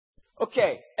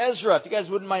Okay, Ezra, if you guys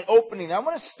wouldn't mind opening, I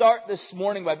want to start this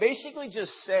morning by basically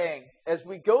just saying, as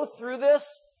we go through this,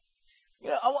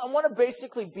 I want to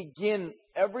basically begin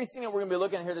everything that we're going to be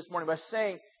looking at here this morning by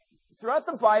saying, throughout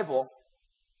the Bible,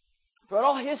 throughout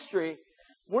all history,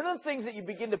 one of the things that you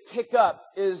begin to pick up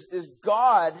is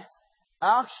God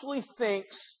actually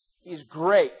thinks He's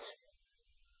great.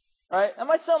 All right? That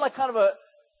might sound like kind of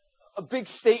a big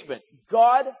statement.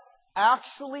 God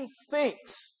actually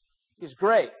thinks He's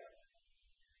great.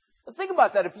 But think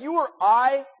about that. If you or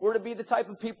I were to be the type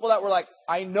of people that were like,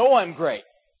 I know I'm great.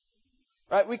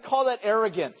 Right? We call that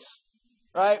arrogance.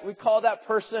 Right? We call that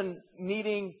person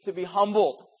needing to be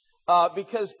humbled.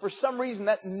 Because for some reason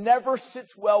that never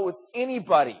sits well with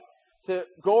anybody to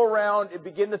go around and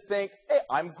begin to think, hey,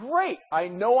 I'm great. I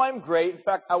know I'm great. In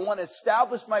fact, I want to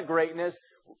establish my greatness,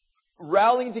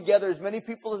 rallying together as many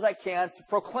people as I can to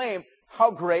proclaim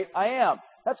how great I am.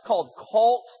 That's called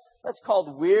cult. That's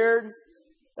called weird.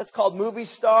 That's called movie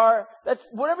star. That's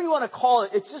whatever you want to call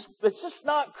it. It's just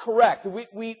not correct.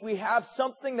 We have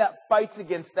something that fights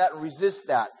against that and resists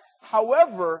that.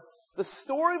 However, the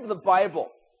story of the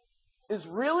Bible is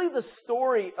really the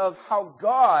story of how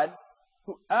God,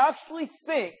 who actually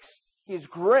thinks He's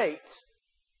great,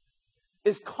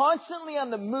 is constantly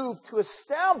on the move to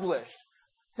establish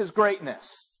His greatness.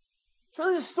 It's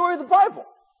really the story of the Bible.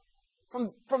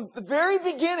 From the very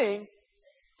beginning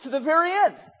to the very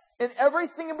end. And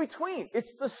everything in between.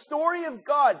 It's the story of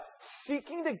God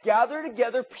seeking to gather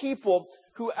together people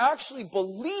who actually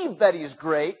believe that He's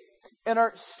great and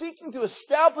are seeking to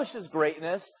establish His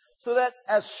greatness so that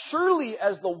as surely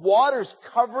as the waters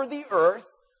cover the earth,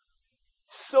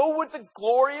 so would the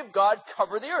glory of God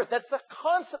cover the earth. That's the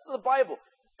concept of the Bible.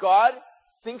 God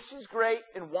thinks He's great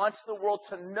and wants the world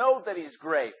to know that He's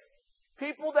great.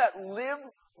 People that live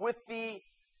with the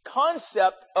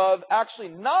concept of actually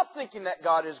not thinking that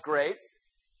God is great,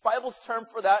 Bible's term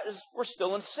for that is we're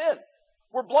still in sin.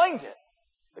 We're blinded.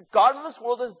 The God of this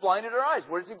world has blinded our eyes.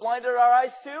 What has He blinded our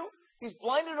eyes to? He's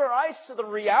blinded our eyes to the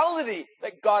reality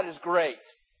that God is great.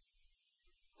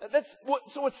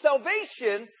 So what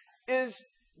salvation is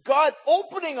God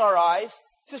opening our eyes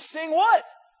to seeing what?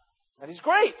 That He's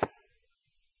great.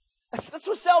 That's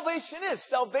what salvation is.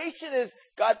 Salvation is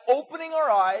God opening our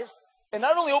eyes, and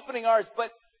not only opening our eyes, but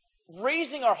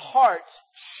raising our hearts,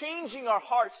 changing our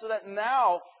hearts so that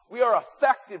now we are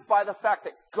affected by the fact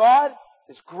that God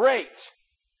is great.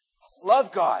 I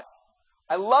love God.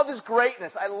 I love His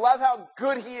greatness. I love how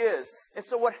good He is. And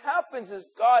so what happens is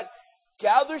God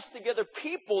gathers together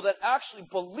people that actually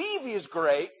believe He is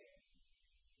great,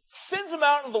 sends them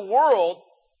out in the world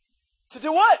to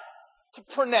do what? To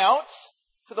pronounce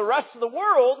to the rest of the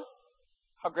world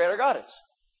how great our God is.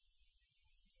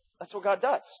 That's what God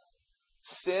does.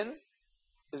 Sin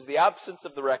is the absence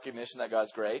of the recognition that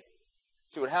God's great.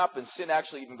 See what happens, sin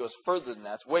actually even goes further than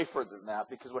that. It's way further than that,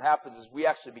 because what happens is we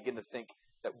actually begin to think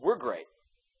that we're great.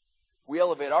 We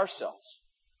elevate ourselves.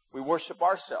 We worship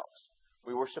ourselves.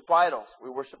 We worship idols.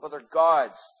 We worship other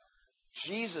gods.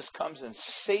 Jesus comes and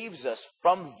saves us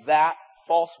from that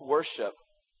false worship,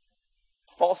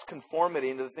 false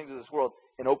conformity into the things of this world,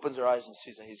 and opens our eyes and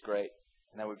sees that He's great.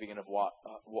 And then we begin to walk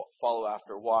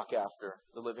after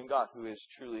the living God, who is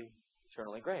truly,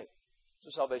 eternally great. So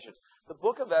salvation. The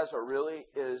book of Ezra really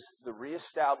is the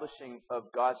reestablishing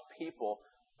of God's people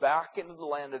back into the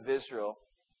land of Israel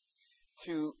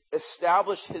to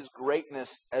establish His greatness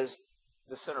as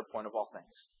the center point of all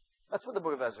things. That's what the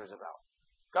book of Ezra is about.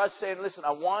 God's saying, listen,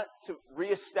 I want to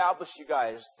reestablish you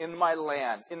guys in my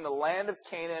land, in the land of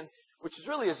Canaan, which is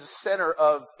really is the center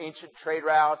of ancient trade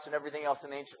routes and everything else in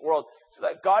the ancient world, so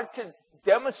that God can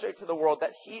demonstrate to the world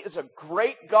that He is a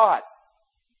great God.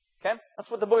 Okay? That's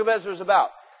what the book of Ezra is about.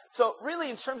 So really,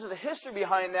 in terms of the history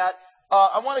behind that,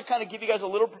 I want to kind of give you guys a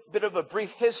little bit of a brief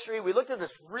history. We looked at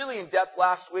this really in depth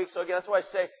last week, so again, that's why I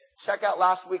say check out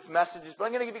last week's messages. But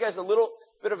I'm going to give you guys a little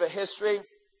bit of a history,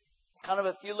 kind of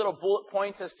a few little bullet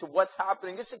points as to what's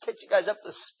happening, just to catch you guys up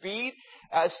to speed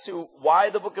as to why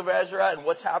the book of Ezra and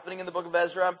what's happening in the book of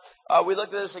Ezra. We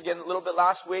looked at this again a little bit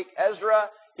last week. Ezra,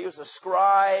 he was a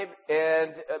scribe,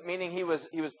 and meaning he was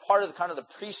part of the kind of the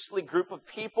priestly group of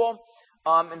people.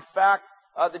 In fact,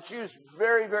 the Jews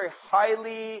very, very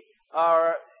highly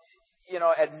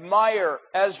admire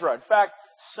Ezra. In fact,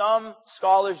 some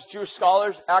scholars, Jewish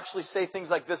scholars, actually say things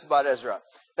like this about Ezra: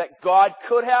 that God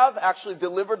could have actually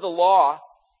delivered the law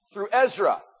through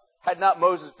Ezra had not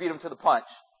Moses beat him to the punch.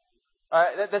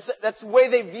 That's the way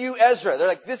they view Ezra. They're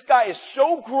like, this guy is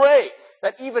so great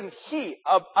that even he,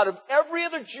 out of every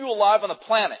other Jew alive on the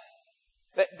planet,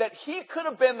 that he could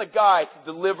have been the guy to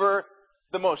deliver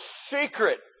the most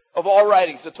sacred of all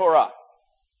writings, the Torah.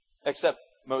 Except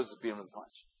Moses beat him with a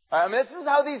punch. I mean, this is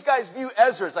how these guys view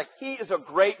Ezra. It's like, he is a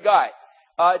great guy.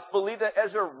 It's believed that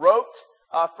Ezra wrote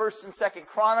 1st and 2nd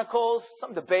Chronicles.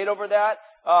 Some debate over that.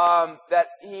 That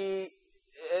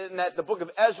the book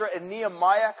of Ezra and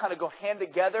Nehemiah kind of go hand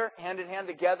in hand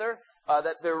together.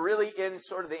 That they're really in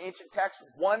sort of the ancient text,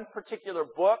 one particular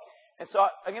book. And so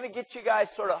I'm going to get you guys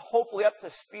sort of hopefully up to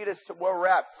speed as to where we're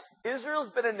at. Israel's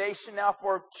been a nation now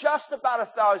for just about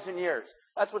 1,000 years.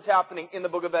 That's what's happening in the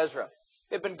book of Ezra.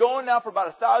 They've been going now for about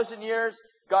 1,000 years.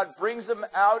 God brings them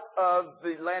out of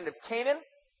the land of Canaan.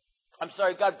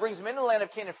 God brings them into the land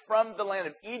of Canaan from the land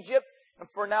of Egypt. And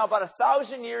for now about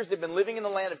 1,000 years, they've been living in the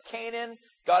land of Canaan.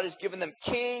 God has given them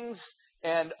kings,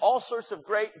 and all sorts of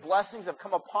great blessings have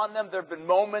come upon them. There have been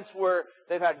moments where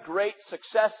they've had great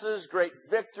successes, great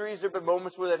victories. There have been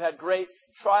moments where they've had great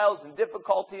trials and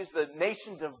difficulties. The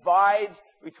nation divides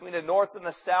between the north and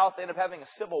the south. They end up having a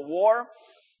civil war.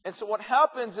 And so what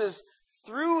happens is,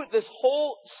 through this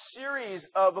whole series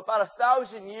of about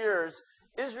 1,000 years,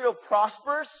 Israel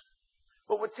prospers.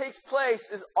 But what takes place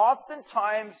is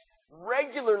oftentimes,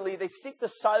 regularly, they seek to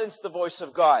silence the voice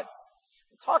of God.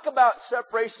 Talk about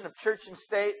separation of church and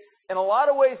state. In a lot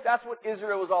of ways, that's what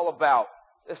Israel was all about.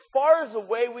 As far as the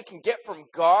way we can get from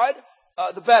God,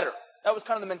 the better. That was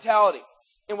kind of the mentality.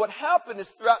 And what happened is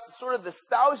throughout sort of this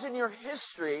 1,000-year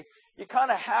history, you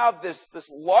kind of have this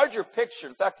larger picture.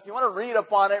 In fact, if you want to read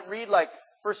up on it, read like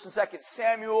 1st and 2nd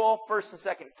Samuel, 1st and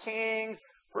 2nd Kings,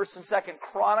 1st and 2nd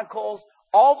Chronicles.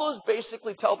 All those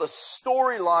basically tell the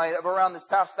storyline of around this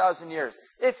past 1,000 years.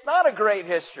 It's not a great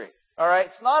history. All right?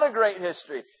 It's not a great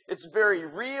history. It's very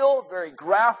real, very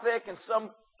graphic. In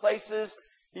some places,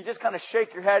 you just kind of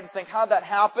shake your head and think, how'd that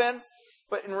happen?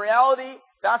 But in reality,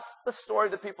 that's the story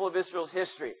of the people of Israel's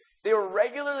history. They were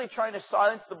regularly trying to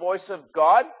silence the voice of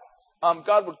God.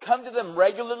 God would come to them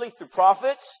regularly through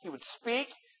prophets. He would speak.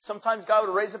 Sometimes God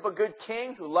would raise up a good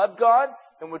king who loved God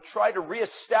and would try to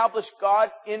reestablish God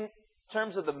in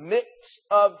terms of the mix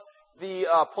of the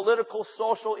political,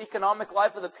 social, economic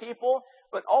life of the people.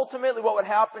 But ultimately what would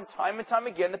happen time and time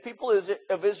again, the people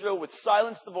of Israel would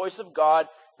silence the voice of God.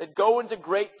 They'd go into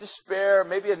great despair.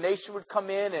 Maybe a nation would come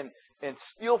in and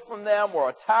steal from them or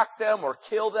attack them or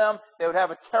kill them. They would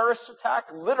have a terrorist attack,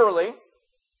 literally.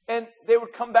 And they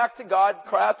would come back to God,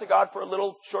 cry out to God for a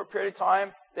little short period of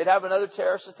time. They'd have another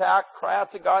terrorist attack, cry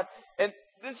out to God. And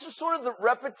this is sort of the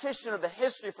repetition of the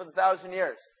history for the 1,000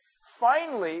 years.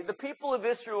 Finally, the people of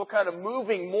Israel were kind of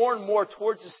moving more and more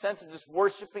towards the sense of just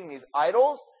worshiping these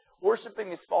idols, worshiping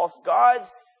these false gods.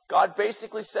 God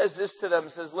basically says this to them. He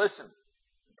says, listen,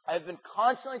 I've been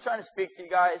constantly trying to speak to you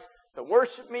guys to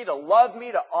worship me, to love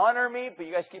me, to honor me, but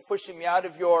you guys keep pushing me out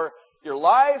of your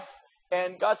life.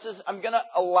 And God says, I'm going to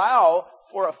allow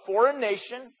for a foreign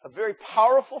nation, a very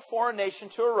powerful foreign nation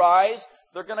to arise.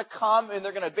 They're going to come and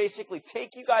they're going to basically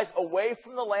take you guys away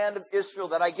from the land of Israel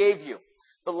that I gave you.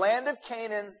 The land of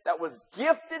Canaan that was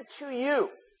gifted to you.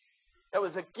 That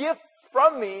was a gift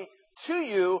from me to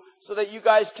you so that you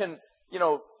guys can,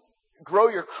 grow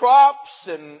your crops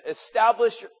and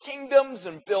establish your kingdoms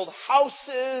and build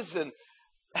houses and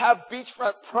have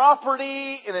beachfront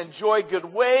property and enjoy good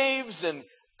waves and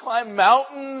climb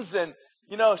mountains and,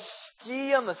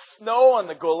 ski on the snow on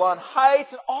the Golan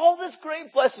Heights and all this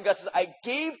great blessing. God says, I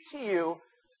gave to you,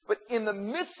 but in the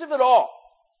midst of it all,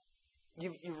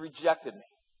 you rejected me.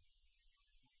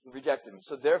 You rejected me.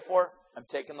 So therefore, I'm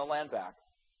taking the land back.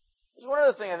 There's one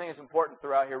other thing I think is important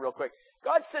throughout here real quick.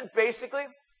 God said basically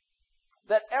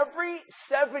that every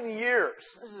 7 years,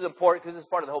 this is important because it's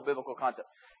part of the whole biblical concept.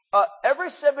 Every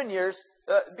 7 years,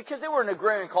 because they were an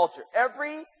agrarian culture,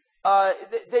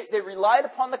 they relied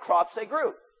upon the crops they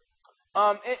grew.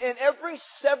 And every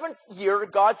 7th year,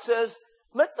 God says,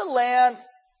 let the land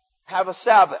have a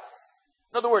Sabbath.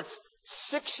 In other words,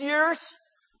 6 years,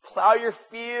 plow your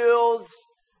fields,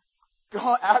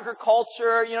 go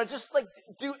agriculture, just like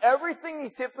do everything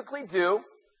you typically do.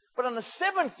 But on the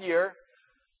 7th year,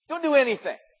 don't do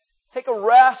anything. Take a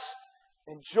rest,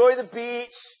 enjoy the beach,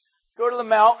 go to the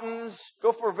mountains,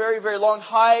 go for very, very long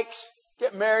hikes,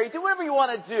 get married, do whatever you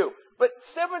want to do. But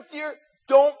 7th year,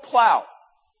 don't plow.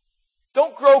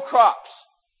 Don't grow crops.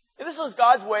 And this was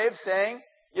God's way of saying,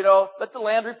 let the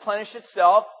land replenish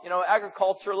itself.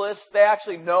 Agriculturalists, they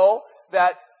actually know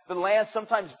that the land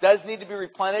sometimes does need to be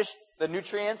replenished, the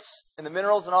nutrients and the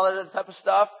minerals and all that other type of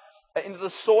stuff, into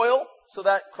the soil so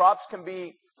that crops can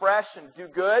be fresh and do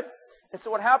good. And so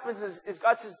what happens is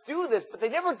God says, do this, but they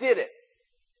never did it.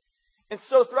 And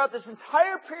so throughout this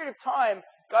entire period of time,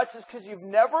 God says, because you've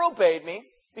never obeyed me,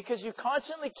 because you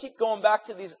constantly keep going back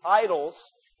to these idols,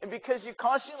 and because you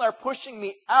constantly are pushing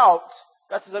me out,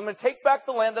 God says, I'm going to take back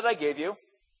the land that I gave you.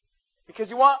 Because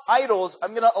you want idols,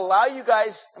 I'm going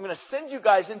to send you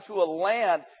guys into a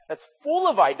land that's full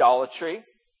of idolatry,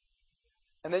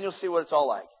 and then you'll see what it's all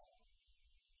like.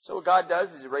 So what God does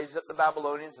is He raises up the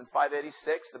Babylonians in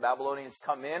 586. The Babylonians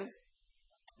come in.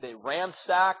 They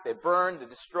ransacked, they burned, they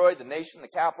destroyed the nation, the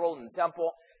capital, and the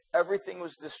temple. Everything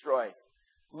was destroyed.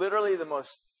 Literally the most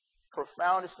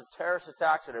profoundest of terrorist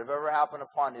attacks that have ever happened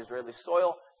upon Israeli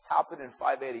soil happened in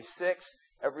 586.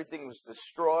 Everything was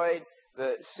destroyed.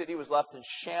 The city was left in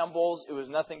shambles. It was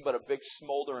nothing but a big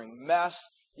smoldering mess.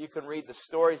 You can read the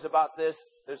stories about this.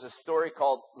 There's a story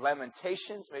called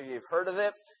Lamentations. Maybe you've heard of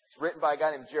it. It's written by a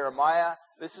guy named Jeremiah.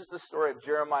 This is the story of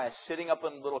Jeremiah sitting up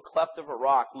in a little cleft of a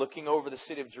rock, looking over the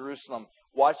city of Jerusalem,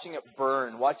 watching it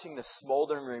burn, watching the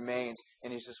smoldering remains,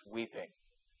 and he's just weeping.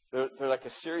 They're like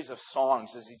a series of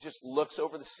songs as he just looks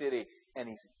over the city, and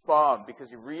he's bummed because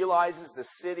he realizes the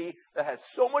city that has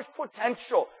so much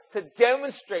potential to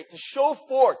demonstrate, to show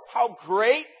forth how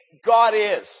great God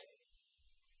is,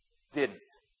 didn't.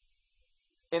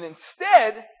 And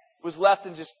instead was left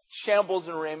in just shambles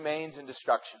and remains and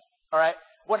destruction. All right?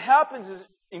 What happens is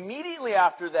immediately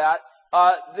after that,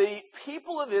 the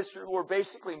people of Israel were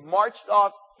basically marched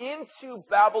off into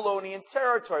Babylonian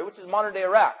territory, which is modern-day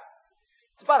Iraq.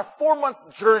 It's about a 4-month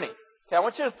journey. Okay, I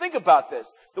want you to think about this.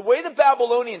 The way the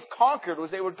Babylonians conquered was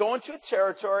they would go into a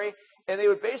territory and they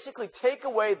would basically take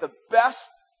away the best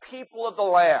people of the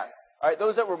land. All right,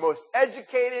 those that were most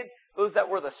educated, those that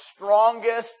were the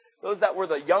strongest, those that were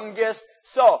the youngest.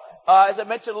 So, as I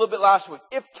mentioned a little bit last week,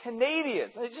 if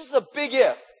Canadians, and it's just a big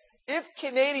if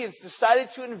Canadians decided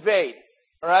to invade,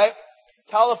 all right,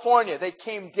 California, they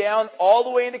came down all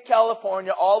the way into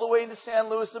California, all the way into San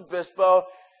Luis Obispo,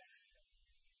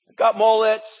 got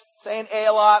mullets, saying a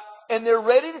lot, and they're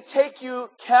ready to take you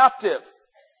captive.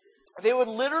 They would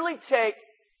literally take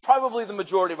probably the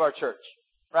majority of our church,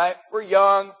 right? We're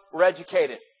young, we're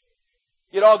educated.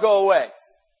 You'd all go away.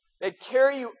 They'd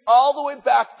carry you all the way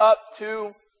back up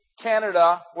to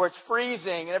Canada, where it's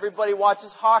freezing and everybody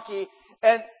watches hockey,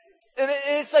 and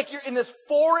it's like you're in this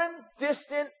foreign,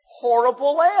 distant,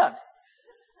 horrible land.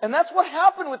 And that's what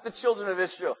happened with the children of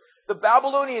Israel. The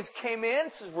Babylonians came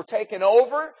in, says we're taking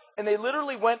over, and they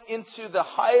literally went into the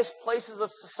highest places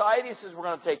of society and says we're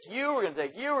going to take you, we're going to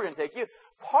take you, we're going to take you.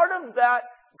 Part of that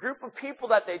group of people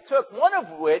that they took, one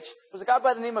of which was a guy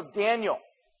by the name of Daniel.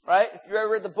 Right? If you ever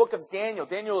read the book of Daniel,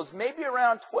 Daniel is maybe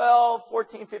around 12,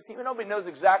 14, 15. Nobody knows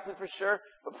exactly for sure,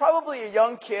 but probably a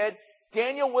young kid.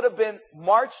 Daniel would have been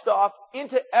marched off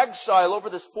into exile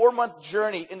over this 4-month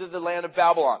journey into the land of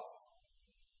Babylon.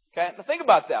 Okay? Now think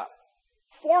about that.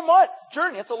 4-month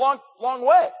journey. It's a long, long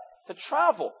way to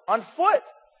travel on foot.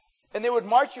 And they would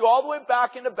march you all the way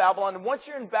back into Babylon. And once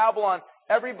you're in Babylon,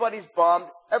 everybody's bummed.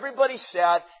 Everybody's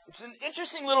sad. It's an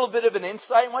interesting little bit of an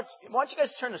insight. I want you guys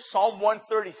to turn to Psalm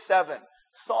 137.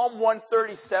 Psalm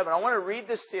 137. I want to read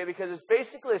this to you because it's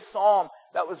basically a psalm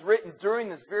that was written during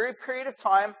this very period of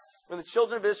time when the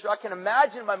children of Israel, I can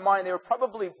imagine in my mind, they were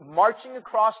probably marching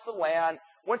across the land.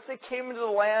 Once they came into the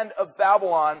land of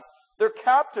Babylon, their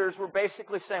captors were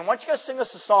basically saying, why don't you guys sing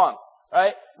us a song?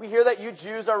 Right? We hear that you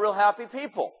Jews are real happy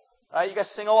people. Right? You guys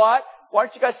sing a lot? Why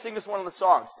don't you guys sing us one of the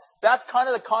songs? That's kind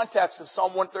of the context of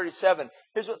Psalm 137.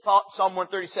 Here's what Psalm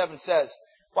 137 says.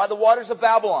 By the waters of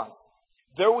Babylon,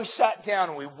 there we sat down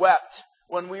and we wept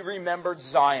when we remembered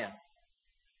Zion.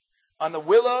 On the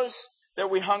willows, there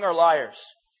we hung our lyres.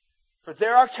 For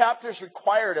there our captors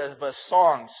required of us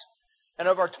songs, and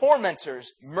of our tormentors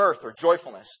mirth or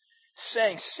joyfulness,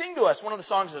 saying, sing to us one of the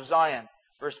songs of Zion.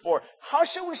 Verse 4, how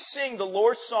shall we sing the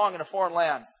Lord's song in a foreign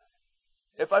land?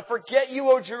 If I forget you,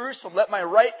 O Jerusalem, let my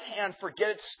right hand forget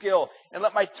its skill, and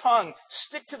let my tongue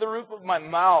stick to the roof of my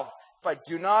mouth. If I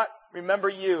do not remember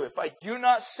you, if I do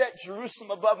not set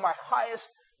Jerusalem above my highest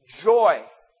joy.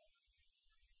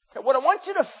 Okay, what I want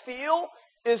you to feel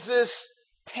is this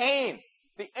pain,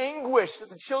 the anguish that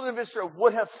the children of Israel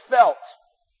would have felt.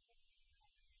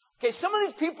 Okay, some of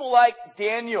these people like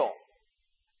Daniel.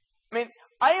 I mean,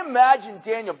 I imagine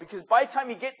Daniel, because by the time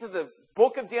you get to the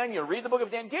book of Daniel, read the book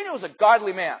of Daniel, Daniel was a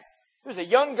godly man. He was a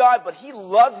young guy, but he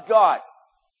loved God.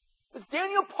 Was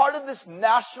Daniel part of this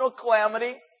national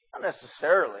calamity? Not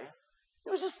necessarily. He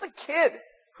was just a kid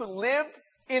who lived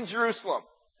in Jerusalem.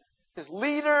 His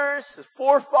leaders, his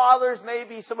forefathers,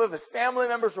 maybe some of his family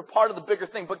members were part of the bigger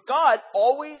thing. But God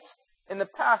always, in the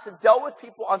past, had dealt with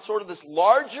people on sort of this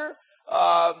larger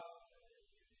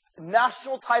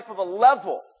national type of a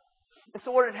level. And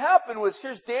so what had happened was,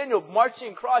 here's Daniel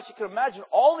marching across. You can imagine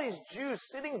all these Jews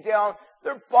sitting down.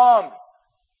 They're bummed.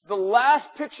 The last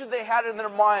picture they had in their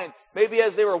mind, maybe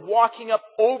as they were walking up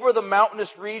over the mountainous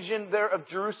region there of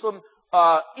Jerusalem,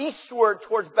 eastward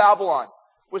towards Babylon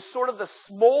was sort of the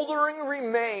smoldering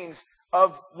remains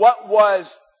of what was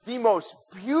the most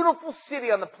beautiful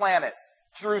city on the planet,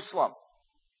 Jerusalem.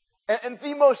 And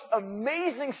the most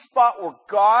amazing spot where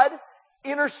God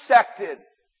intersected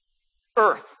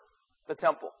earth, the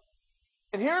temple.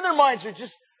 And here in their minds are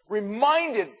just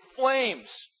reminded flames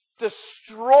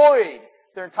destroyed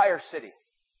their entire city.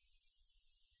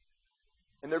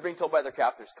 And they're being told by their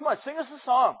captors, come on, sing us a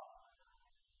song.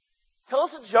 Tell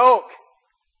us a joke.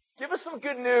 Give us some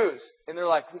good news. And they're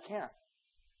like, we can't.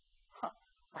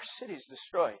 Our city's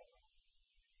destroyed.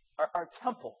 Our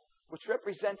temple, which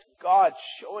represents God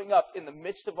showing up in the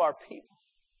midst of our people.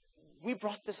 We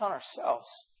brought this on ourselves.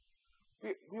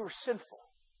 We were sinful.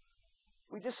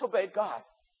 We disobeyed God.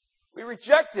 We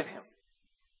rejected Him.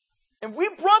 And we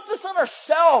brought this on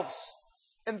ourselves.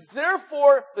 And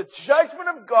therefore, the judgment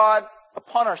of God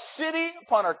upon our city,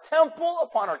 upon our temple,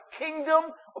 upon our kingdom,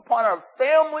 upon our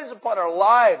families, upon our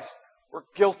lives, we're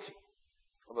guilty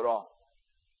of it all.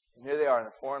 And here they are in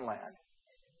a foreign land.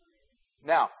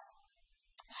 Now,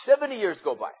 70 years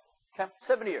go by. Okay?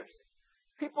 70 years.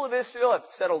 People of Israel have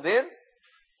settled in.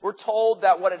 We're told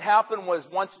that what had happened was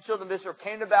once the children of Israel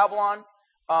came to Babylon,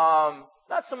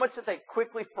 not so much that they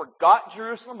quickly forgot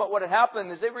Jerusalem, but what had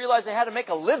happened is they realized they had to make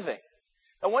a living.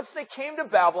 And once they came to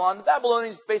Babylon, the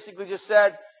Babylonians basically just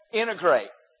said, integrate,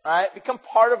 right? Become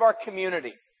part of our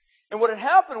community. And what had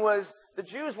happened was the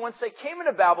Jews, once they came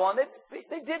into Babylon,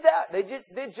 they did that. They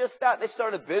did just that. They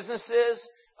started businesses.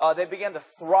 They began to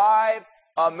thrive.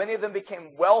 Many of them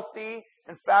became wealthy.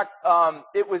 In fact,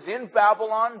 it was in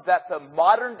Babylon that the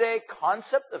modern day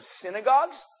concept of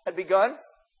synagogues had begun.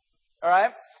 All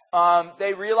right?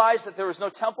 They realized that there was no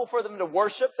temple for them to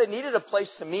worship. They needed a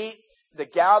place to meet, to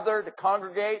gather, to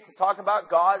congregate, to talk about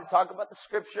God, to talk about the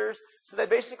Scriptures. So they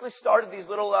basically started these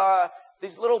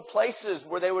little places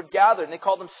where they would gather, and they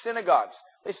called them synagogues.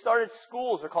 They started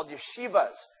schools, they're called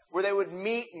yeshivas, where they would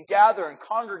meet and gather and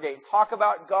congregate and talk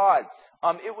about God.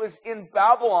 It was in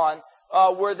Babylon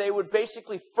where they would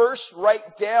basically first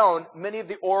write down many of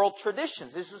the oral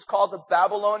traditions. This was called the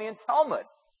Babylonian Talmud.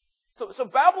 So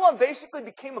Babylon basically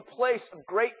became a place of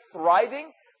great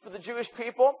thriving for the Jewish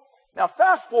people. Now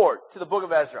fast forward to the book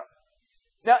of Ezra.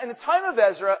 Now in the time of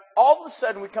Ezra, all of a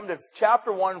sudden we come to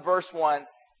chapter 1, verse 1.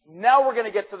 Now we're going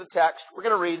to get to the text. We're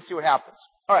going to read and see what happens.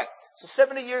 All right. So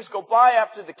 70 years go by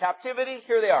after the captivity.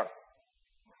 Here they are.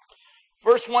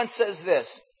 Verse 1 says this.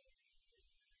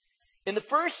 In the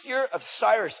first year of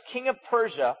Cyrus, king of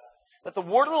Persia, that the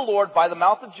word of the Lord by the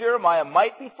mouth of Jeremiah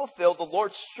might be fulfilled, the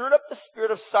Lord stirred up the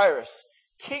spirit of Cyrus,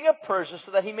 king of Persia,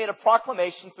 so that he made a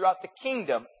proclamation throughout the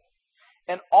kingdom,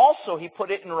 and also he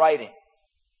put it in writing.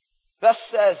 Thus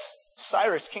says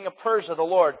Cyrus, king of Persia, the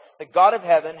Lord, the God of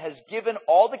heaven, has given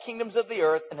all the kingdoms of the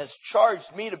earth and has charged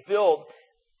me to build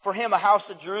for him a house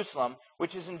at Jerusalem,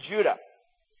 which is in Judah.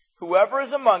 Whoever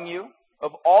is among you,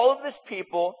 of all of this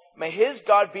people, may his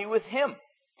God be with him.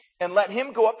 And let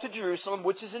him go up to Jerusalem,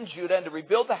 which is in Judah, and to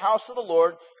rebuild the house of the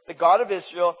Lord, the God of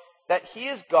Israel, that he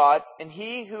is God, and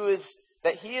he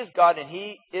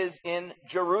is in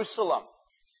Jerusalem.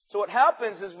 So what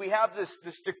happens is we have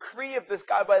this decree of this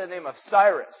guy by the name of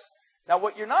Cyrus. Now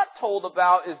what you're not told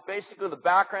about is basically the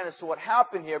background as to what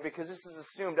happened here, because this is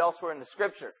assumed elsewhere in the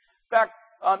Scripture. In fact,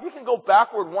 you can go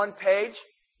backward one page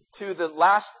to the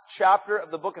last chapter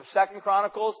of the book of 2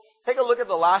 Chronicles. Take a look at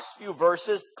the last few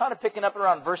verses, kind of picking up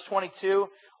around verse 22,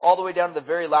 all the way down to the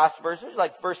very last verses,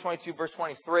 like verse 22, verse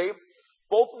 23.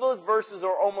 Both of those verses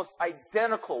are almost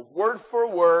identical, word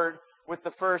for word, with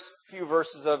the first few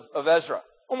verses of Ezra.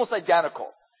 Almost identical.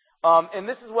 And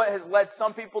this is what has led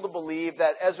some people to believe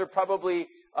that Ezra probably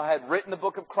had written the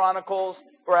book of Chronicles,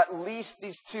 or at least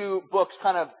these two books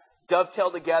kind of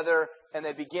dovetail together, and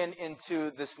they begin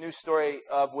into this new story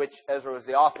of which Ezra was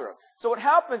the author of. So what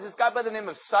happens is this guy by the name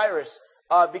of Cyrus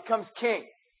becomes king.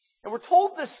 And we're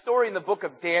told this story in the book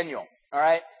of Daniel. All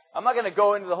right? I'm not going to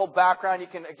go into the whole background. You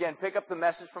can, again, pick up the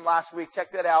message from last week.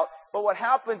 Check that out. But what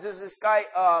happens is this guy,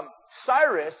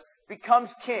 Cyrus, becomes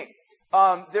king.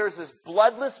 There's this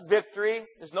bloodless victory.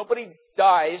 Nobody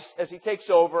dies as he takes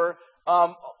over.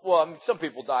 Some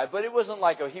people die, but it wasn't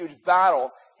like a huge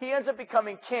battle. He ends up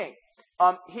becoming king.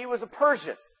 He was a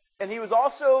Persian. And he was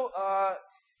also,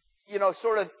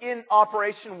 sort of in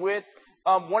operation with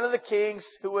one of the kings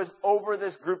who was over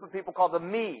this group of people called the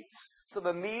Medes. So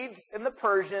the Medes and the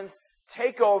Persians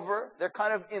take over. They're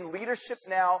kind of in leadership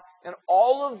now. And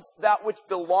all of that which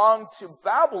belonged to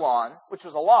Babylon, which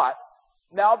was a lot,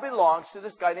 now belongs to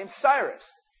this guy named Cyrus.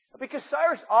 Because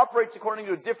Cyrus operates according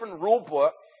to a different rule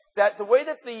book, that the way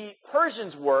that the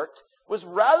Persians worked was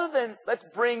rather than let's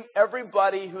bring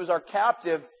everybody who's our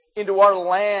captive into our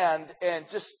land and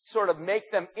just sort of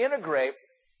make them integrate,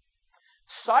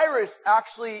 Cyrus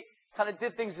actually kind of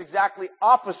did things exactly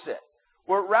opposite.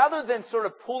 Where rather than sort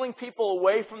of pulling people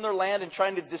away from their land and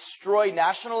trying to destroy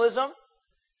nationalism,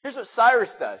 here's what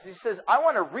Cyrus does. He says, I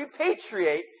want to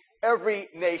repatriate every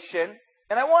nation,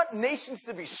 and I want nations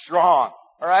to be strong.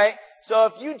 All right? So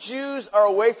if you Jews are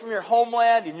away from your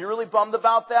homeland and you're really bummed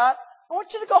about that, I want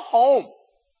you to go home.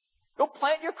 Go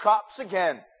plant your crops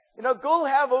again. Go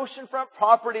have oceanfront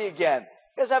property again.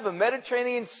 You guys have a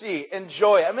Mediterranean Sea.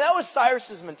 Enjoy it. I mean, that was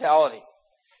Cyrus's mentality.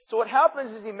 So what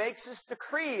happens is he makes this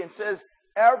decree and says,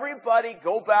 everybody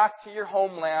go back to your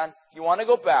homeland. If you want to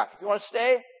go back. If you want to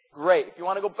stay, great. If you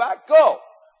want to go back, go.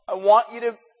 I want you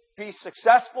to be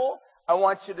successful. I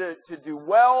want you to do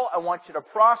well. I want you to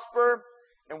prosper.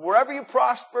 And wherever you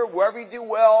prosper, wherever you do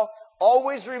well,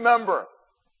 always remember,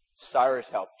 Cyrus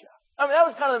helped you. I mean, that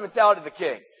was kind of the mentality of the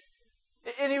king.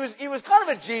 And he was kind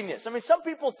of a genius. I mean, some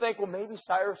people think, well, maybe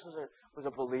Cyrus was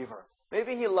a believer.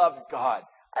 Maybe he loved God.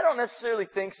 I don't necessarily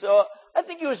think so. I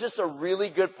think he was just a really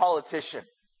good politician.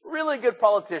 Really good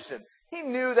politician. He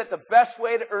knew that the best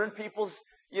way to earn people's,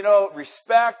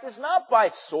 respect is not by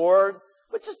sword,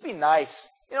 but just be nice.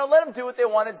 Let them do what they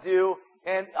want to do,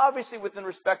 and obviously within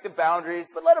respective boundaries,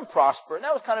 but let them prosper. And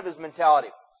that was kind of his mentality.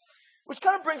 Which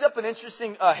kind of brings up an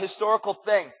interesting historical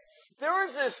thing. There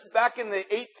was this, back in the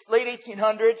late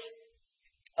 1800s,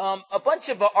 a bunch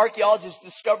of archaeologists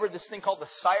discovered this thing called the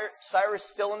Cyrus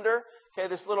cylinder. Okay,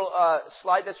 this little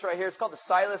slide that's right here. It's called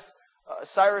the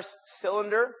Cyrus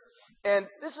cylinder. And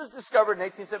this was discovered in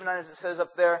 1879, as it says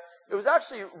up there. It was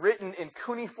actually written in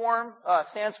cuneiform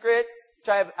Sanskrit, which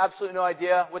I have absolutely no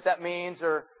idea what that means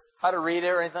or how to read it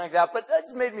or anything like that. But that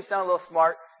just made me sound a little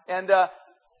smart. And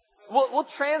we'll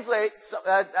translate.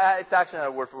 It's actually not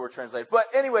a word-for-word translate. But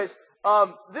anyways,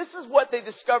 this is what they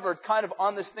discovered kind of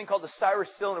on this thing called the Cyrus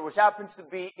cylinder, which happens to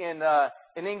be in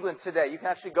England today. You can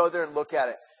actually go there and look at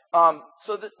it.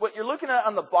 So what you're looking at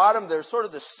on the bottom there is sort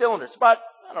of the cylinder. It's about,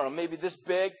 maybe this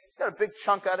big. It's got a big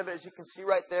chunk out of it, as you can see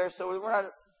right there. So we're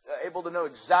not able to know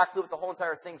exactly what the whole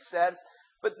entire thing said.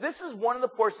 But this is one of the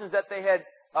portions that they had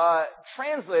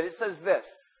translated. It says this: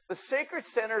 the sacred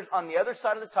centers on the other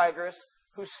side of the Tigris,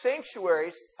 whose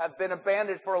sanctuaries have been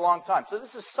abandoned for a long time. So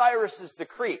this is Cyrus's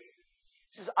decree.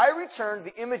 He says, I returned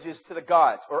the images to the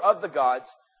gods, or of the gods,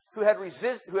 who had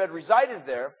resided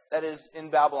there, that is, in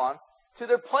Babylon, to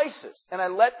their places, and I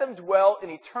let them dwell in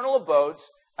eternal abodes.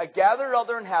 I gathered all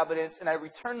their inhabitants, and I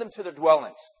returned them to their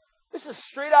dwellings. This is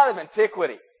straight out of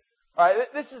antiquity. All right,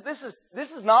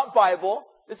 this is not Bible.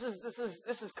 This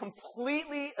is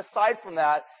completely aside from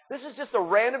that. This is just a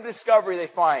random discovery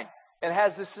they find, and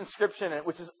has this inscription in it,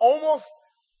 which is almost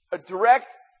a direct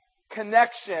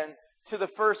connection to the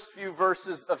first few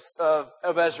verses of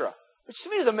Ezra, which to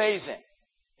me is amazing.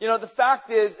 The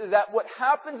fact is that what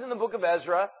happens in the book of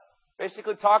Ezra,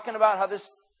 basically talking about how this,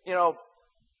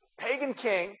 pagan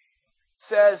king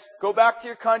says, go back to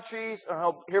your countries,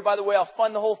 or here, by the way, I'll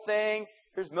fund the whole thing.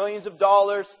 Here's millions of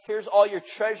dollars. Here's all your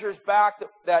treasures back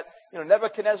that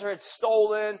Nebuchadnezzar had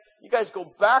stolen. You guys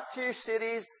go back to your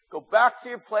cities, go back to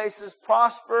your places,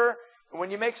 prosper. And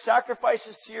when you make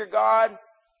sacrifices to your God,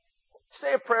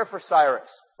 say a prayer for Cyrus.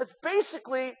 That's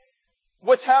basically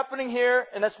what's happening here,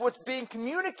 and that's what's being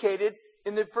communicated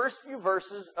in the first few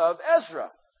verses of Ezra.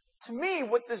 To me,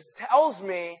 what this tells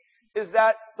me is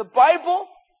that the Bible,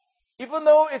 even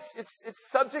though it's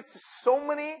subject to so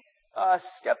many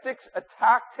skeptics'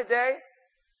 attack today,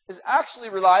 is actually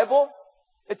reliable.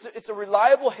 It's a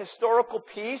reliable historical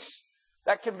piece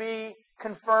that can be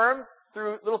confirmed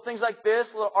through little things like this,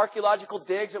 little archaeological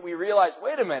digs that we realize,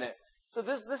 wait a minute. So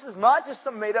this is not just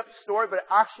some made-up story, but it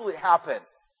actually happened.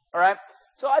 All right?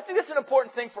 So I think it's an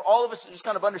important thing for all of us to just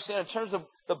kind of understand in terms of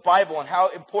the Bible and how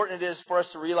important it is for us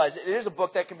to realize it is a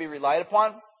book that can be relied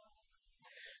upon.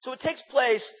 So it takes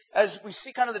place as we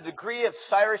see kind of the degree of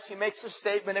Cyrus. He makes a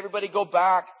statement, everybody go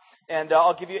back, and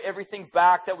I'll give you everything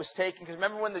back that was taken. Because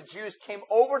remember when the Jews came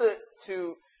over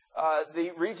to the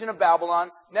region of Babylon,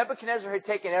 Nebuchadnezzar had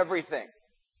taken everything.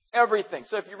 Everything.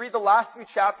 So if you read the last few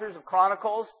chapters of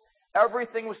Chronicles,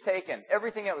 everything was taken.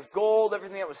 Everything that was gold,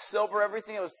 everything that was silver,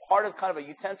 everything that was part of kind of a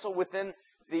utensil within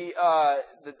the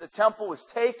temple was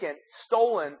taken,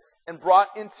 stolen, and brought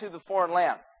into the foreign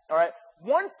land. All right?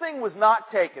 One thing was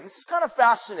not taken. This is kind of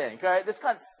fascinating. Okay?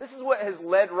 This is what has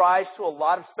led rise to a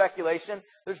lot of speculation.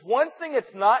 There's one thing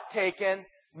that's not taken,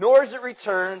 nor is it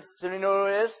returned. Does anybody know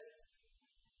what it is?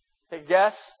 Take a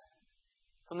guess.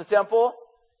 From the temple?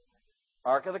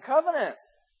 Ark of the Covenant.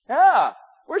 Yeah.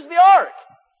 Where's the Ark?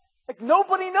 Like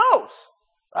nobody knows.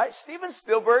 Right? Steven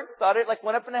Spielberg thought it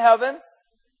went up into heaven.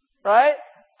 Right?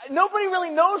 Nobody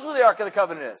really knows where the Ark of the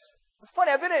Covenant is. It's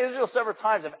funny, I've been to Israel several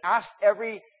times. I've asked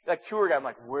every tour guide, I'm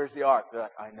like, where's the Ark? They're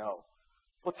like, I know.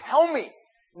 Well, tell me.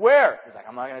 Where? He's like,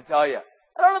 I'm not going to tell you.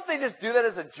 I don't know if they just do that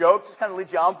as a joke, just kind of lead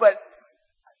you on, but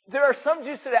there are some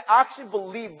Jews that actually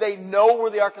believe they know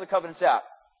where the Ark of the Covenant's at.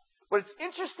 But it's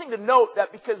interesting to note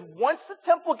that because once the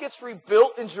temple gets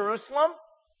rebuilt in Jerusalem,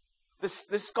 this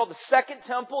is called the Second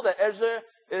Temple that Ezra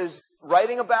is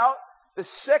writing about. The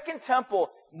Second Temple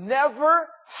never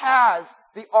has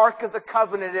the Ark of the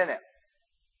Covenant in it.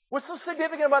 What's so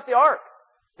significant about the Ark?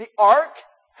 The Ark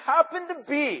happened to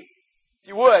be, if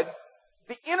you would,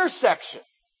 the intersection,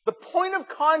 the point of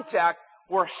contact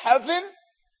where heaven,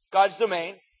 God's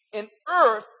domain, and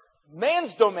earth,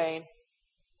 man's domain,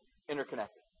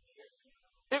 interconnected.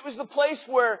 It was the place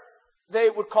where they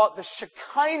would call it the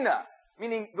Shekinah,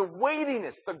 meaning the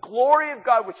weightiness, the glory of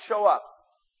God would show up.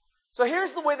 So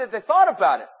here's the way that they thought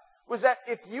about it, was that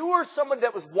if you were someone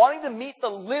that was wanting to meet the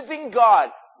living God,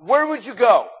 where would you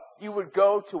go? You would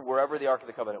go to wherever the Ark of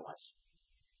the Covenant was,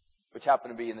 which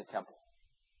happened to be in the temple,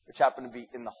 which happened to be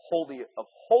in the Holy of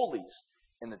Holies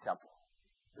in the temple.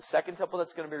 The second temple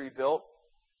that's going to be rebuilt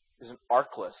is an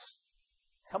arkless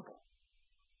temple.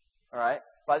 All right?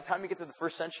 By the time you get to the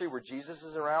first century where Jesus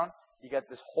is around, you got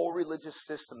this whole religious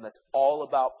system that's all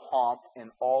about pomp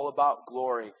and all about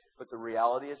glory. But the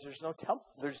reality is there's no temple.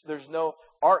 There's no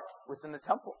ark within the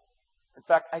temple. In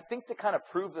fact, I think to kind of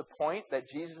prove the point that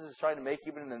Jesus is trying to make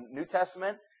even in the New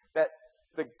Testament, that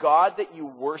the God that you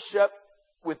worship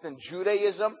within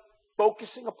Judaism,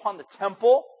 focusing upon the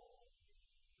temple,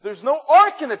 there's no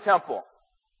ark in the temple.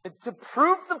 And to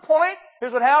prove the point,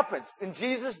 here's what happens. When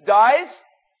Jesus dies,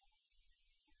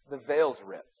 the veil's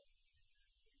ripped.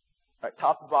 All right,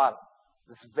 top to bottom.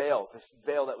 This veil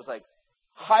that was like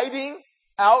hiding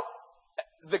out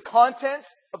the contents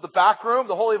of the back room,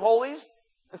 the Holy of Holies.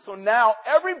 And so now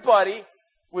everybody it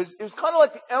was kind of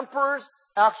like the emperor's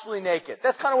actually naked.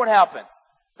 That's kind of what happened.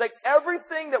 It's like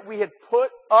everything that we had put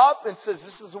up and says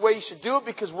this is the way you should do it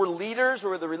because we're leaders,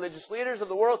 we're the religious leaders of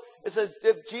the world. It says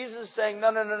Jesus is saying,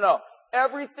 no.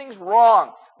 Everything's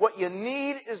wrong. What you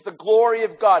need is the glory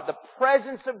of God, the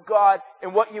presence of God,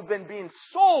 and what you've been being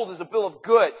sold is a bill of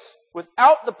goods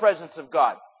without the presence of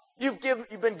God. You've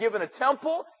been given a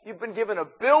temple, you've been given a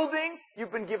building,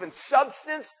 you've been given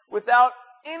substance without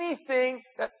anything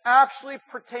that actually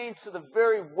pertains to the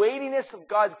very weightiness of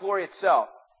God's glory itself.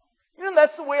 You know,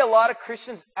 that's the way a lot of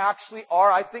Christians actually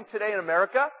are, I think, today in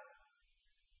America.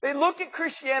 They look at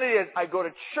Christianity as, I go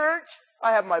to church,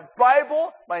 I have my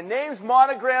Bible, my name's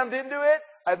monogrammed into it,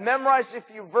 I've memorized a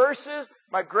few verses,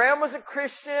 my grandma's a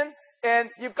Christian,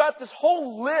 and you've got this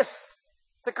whole list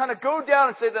to kind of go down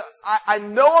and say that I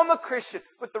know I'm a Christian,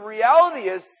 but the reality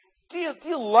is, do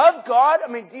you love God?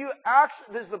 I mean,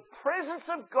 there's the presence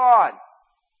of God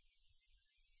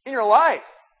in your life?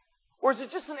 Or is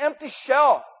it just an empty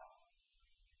shell?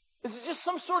 Is it just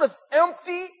some sort of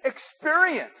empty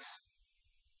experience?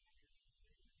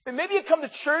 And maybe you come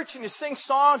to church and you sing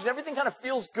songs and everything kind of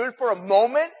feels good for a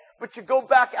moment, but you go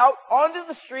back out onto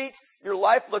the streets, your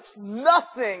life looks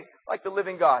nothing like the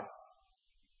living God.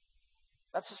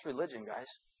 That's just religion, guys.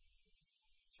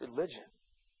 It's religion.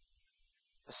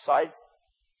 Aside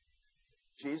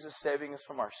Jesus saving us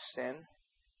from our sin,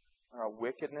 and our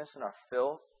wickedness, and our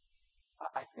filth,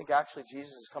 I think actually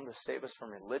Jesus has come to save us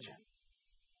from religion.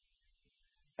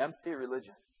 Empty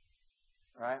religion.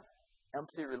 Right?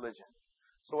 Empty religion.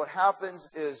 So what happens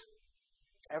is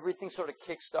everything sort of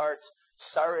kickstarts.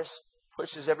 Cyrus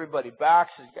pushes everybody back,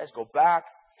 says, you guys go back.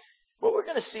 What we're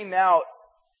going to see now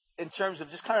in terms of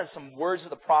just kind of some words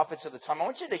of the prophets of the time, I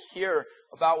want you to hear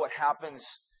about what happens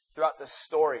throughout the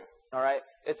story. All right?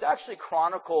 It's actually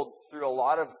chronicled through a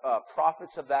lot of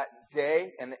prophets of that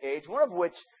day and the age, one of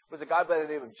which was a guy by the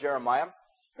name of Jeremiah.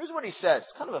 Here's what he says.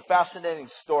 It's kind of a fascinating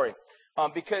story.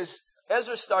 Because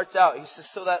Ezra starts out, he says,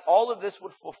 so that all of this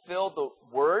would fulfill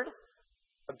the word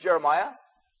of Jeremiah.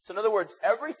 So in other words,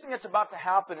 everything that's about to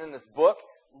happen in this book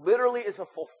literally is a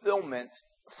fulfillment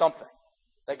of something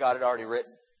that God had already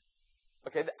written.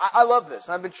 Okay, I love this.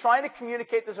 And I've been trying to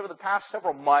communicate this over the past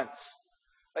several months.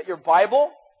 That your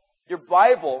Bible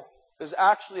is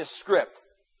actually a script.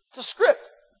 It's a script.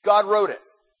 God wrote it.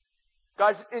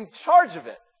 God's in charge of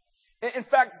it. In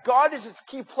fact, God is its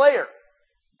key player.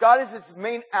 God is its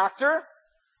main actor.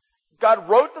 God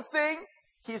wrote the thing.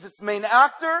 He's its main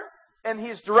actor. And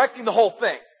He's directing the whole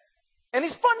thing. And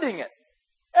He's funding it.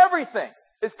 Everything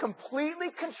is completely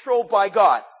controlled by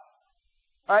God.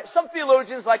 All right, some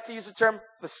theologians like to use the term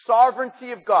the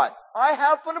sovereignty of God. I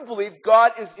happen to believe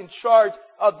God is in charge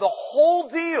of the whole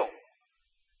deal.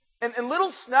 And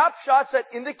little snapshots that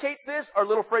indicate this are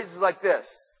little phrases like this.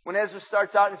 When Ezra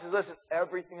starts out and says, listen,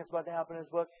 everything that's about to happen in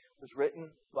this book was written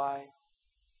by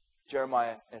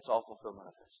Jeremiah, and it's all fulfillment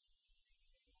of this.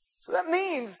 So that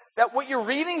means that what you're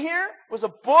reading here was a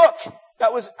book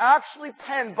that was actually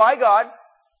penned by God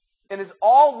and is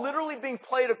all literally being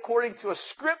played according to a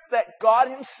script that God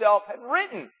Himself had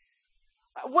written.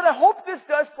 What I hope this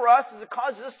does for us is it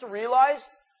causes us to realize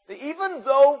that even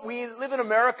though we live in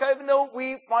America, even though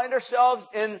we find ourselves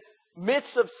in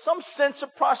midst of some sense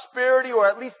of prosperity, or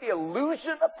at least the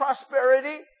illusion of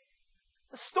prosperity,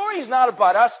 the story is not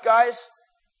about us, guys.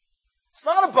 It's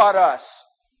not about us.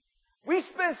 We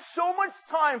spend so much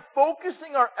time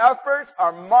focusing our efforts,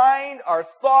 our mind, our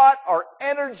thought, our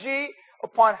energy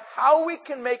upon how we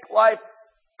can make life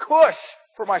cush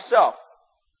for myself.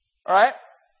 Alright?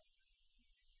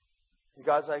 And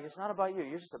God's like, it's not about you.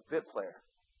 You're just a bit player.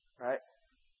 Right?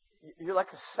 You're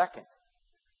like a second.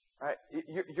 Right?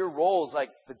 Your role is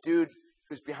like the dude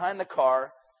who's behind the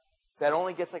car that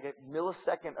only gets like a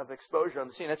millisecond of exposure on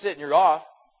the scene. That's it, and you're off.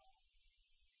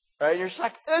 Right? And you're just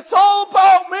like, it's all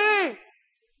about me!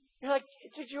 You're like,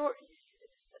 dude,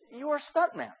 you are a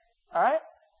stuntman. Alright?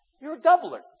 You're a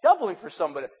doubling for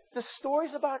somebody. The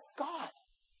story's about God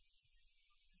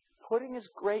putting His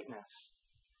greatness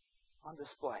on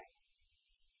display.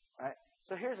 Right?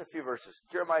 So here's a few verses.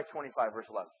 Jeremiah 25, verse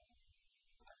 11.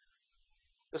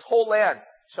 This whole land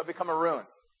shall become a ruin.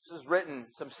 This is written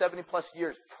some 70 plus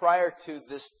years prior to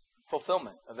this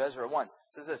fulfillment of Ezra 1. It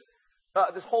says this.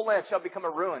 This whole land shall become a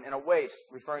ruin and a waste,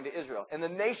 referring to Israel. And the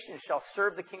nation shall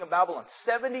serve the king of Babylon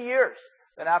 70 years.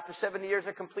 Then after 70 years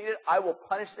are completed, I will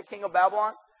punish the king of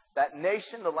Babylon, that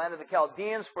nation, the land of the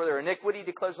Chaldeans, for their iniquity,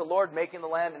 declares the Lord, making the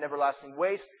land an everlasting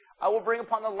waste. I will bring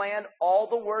upon the land all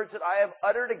the words that I have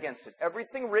uttered against it.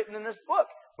 Everything written in this book,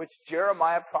 which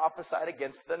Jeremiah prophesied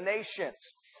against the nations.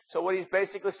 So what he's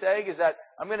basically saying is that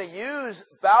I'm going to use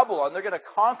Babylon. They're going to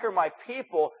conquer my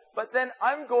people, but then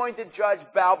I'm going to judge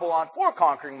Babylon for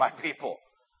conquering my people.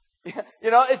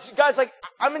 You know, it's guys like,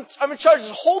 I'm in charge of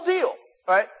this whole deal.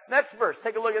 All right? Next verse.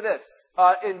 Take a look at this.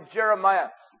 In Jeremiah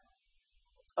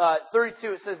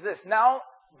 32, it says this. Now,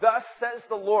 thus says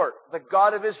the Lord, the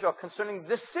God of Israel, concerning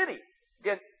this city,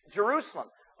 again, Jerusalem,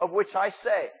 of which I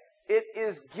say, it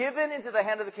is given into the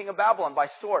hand of the king of Babylon by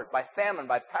sword, by famine,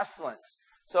 by pestilence.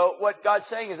 So what God's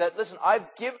saying is that, listen, I've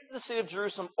given the city of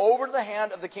Jerusalem over to the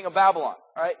hand of the king of Babylon.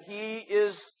 All right? He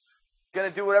is going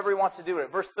to do whatever he wants to do with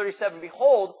it. Verse 37,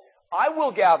 behold, I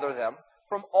will gather them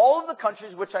from all of the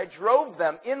countries which I drove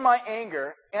them in my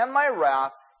anger and my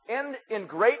wrath, and in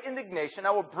great indignation,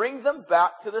 I will bring them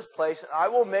back to this place, and I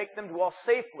will make them dwell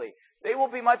safely. They will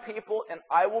be my people, and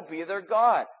I will be their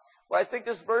God. What I think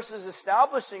this verse is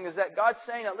establishing is that God's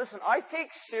saying that, listen, I take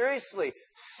seriously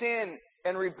sin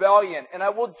and rebellion, and I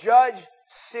will judge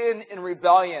sin and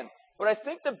rebellion. What I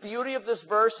think the beauty of this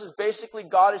verse is basically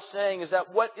God is saying is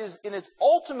that what is in its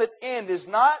ultimate end is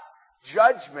not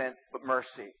judgment, but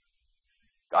mercy.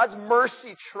 God's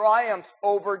mercy triumphs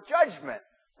over judgment.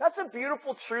 That's a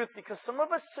beautiful truth, because some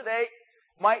of us today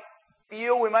might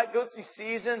we might go through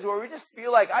seasons where we just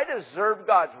feel like I deserve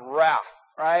God's wrath,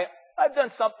 right? I've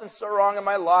done something so wrong in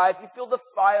my life. You feel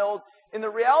defiled. And the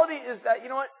reality is that, you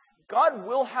know what? God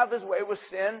will have His way with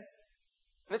sin. And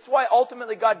that's why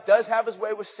ultimately God does have His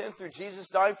way with sin through Jesus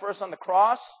dying for us on the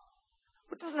cross.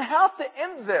 But it doesn't have to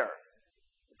end there.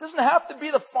 It doesn't have to be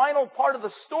the final part of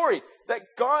the story. That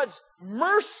God's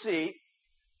mercy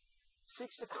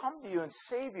seeks to come to you and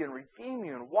save you and redeem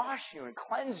you and wash you and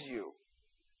cleanse you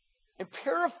and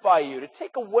purify you, to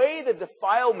take away the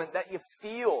defilement that you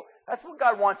feel. That's what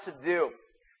God wants to do.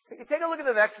 Take a look at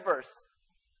the next verse.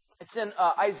 It's in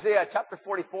Isaiah chapter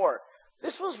 44.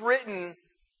 This was written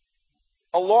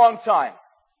a long time,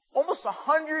 almost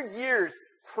 100 years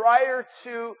prior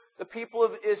to the people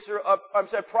of Israel.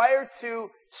 Prior to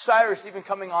Cyrus even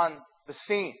coming on the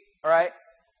scene. All right.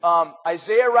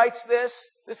 Isaiah writes this.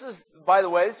 This is, by the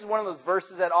way, this is one of those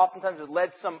verses that oftentimes has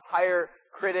led some higher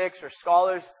critics or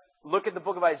scholars look at the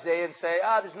book of Isaiah and say,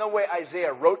 there's no way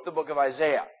Isaiah wrote the book of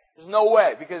Isaiah. There's no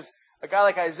way, because a guy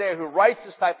like Isaiah who writes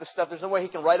this type of stuff, there's no way he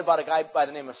can write about a guy by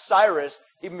the name of Cyrus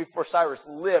even before Cyrus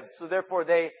lived. So therefore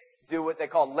they do what they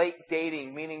call late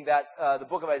dating, meaning that the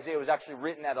book of Isaiah was actually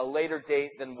written at a later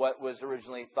date than what was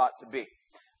originally thought to be.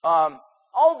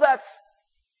 All that's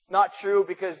not true,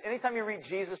 because anytime you read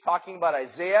Jesus talking about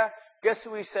Isaiah, guess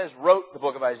who he says wrote the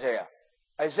book of Isaiah?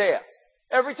 Isaiah.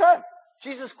 Every time.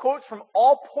 Jesus quotes from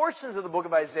all portions of the book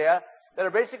of Isaiah that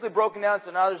are basically broken down, so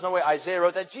now there's no way Isaiah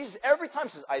wrote that. Jesus every time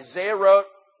says Isaiah wrote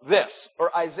this, or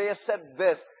Isaiah said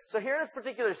this. So here in this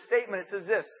particular statement it says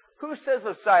this, who says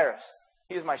of Cyrus,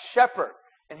 he is my shepherd,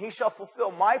 and he shall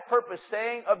fulfill my purpose,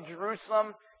 saying of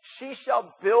Jerusalem, She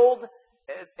shall build,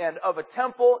 and of a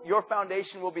temple your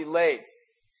foundation will be laid.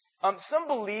 Some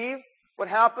believe what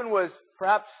happened was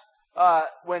perhaps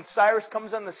when Cyrus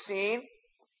comes on the scene,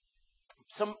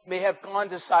 some may have gone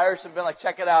to Cyrus and been like,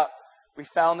 check it out. We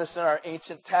found this in our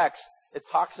ancient text. It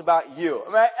talks about you.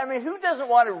 I mean, who doesn't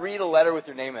want to read a letter with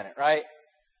your name in it, right?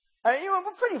 I mean,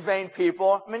 we're pretty vain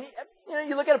people. I mean,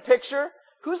 you look at a picture.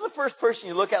 Who's the first person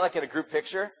you look at, like, in a group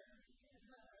picture?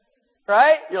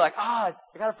 Right? You're like, I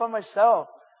gotta find myself.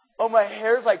 Oh, my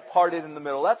hair's like parted in the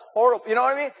middle. That's horrible. You know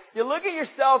what I mean? You look at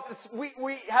yourself.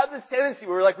 We have this tendency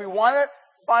where we're like, we want to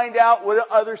find out what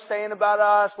are others saying about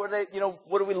us. What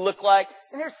do we look like?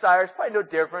 And here's Cyrus, probably no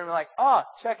different. We're like,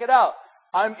 check it out.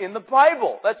 I'm in the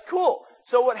Bible. That's cool.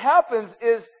 So what happens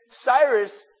is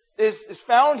Cyrus is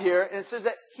found here, and it says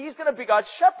that he's going to be God's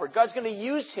shepherd. God's going to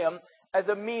use him as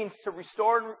a means to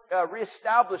restore and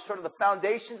reestablish sort of the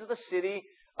foundations of the city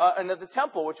and of the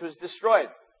temple, which was destroyed.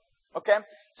 Okay?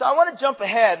 So I want to jump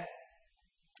ahead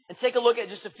and take a look at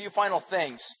just a few final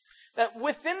things. That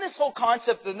within this whole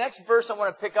concept, the next verse I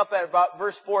want to pick up at about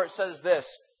verse 4, it says this.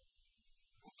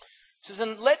 It says,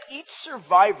 and let each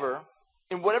survivor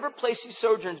in whatever place he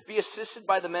sojourns be assisted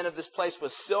by the men of this place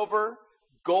with silver,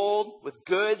 gold, with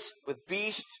goods, with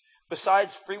beasts,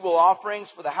 besides freewill offerings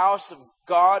for the house of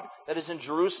God that is in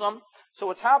Jerusalem. So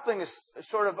what's happening is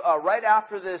sort of right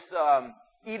after this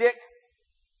edict,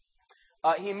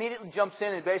 he immediately jumps in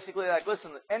and basically like,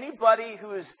 listen, anybody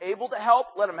who is able to help,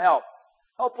 let him help.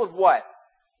 Help with what?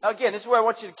 Now again, this is where I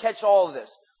want you to catch all of this.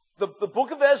 The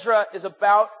book of Ezra is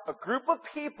about a group of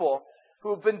people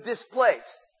who have been displaced,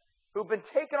 who have been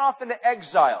taken off into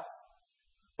exile,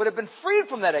 but have been freed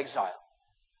from that exile.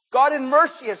 God in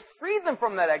mercy has freed them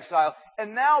from that exile,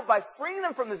 and now by freeing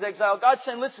them from this exile, God's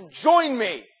saying, listen, join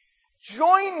me.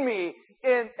 Join me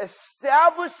in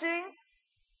establishing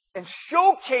and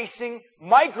showcasing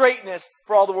my greatness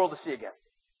for all the world to see again.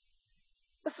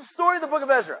 That's the story of the book of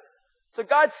Ezra. So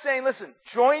God's saying, listen,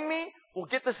 join me, we'll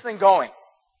get this thing going.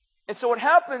 And so what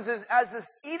happens is, as this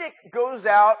edict goes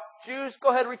out, Jews, go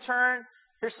ahead, return,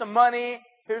 here's some money,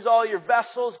 here's all your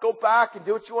vessels, go back and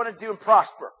do what you want to do and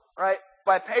prosper, right?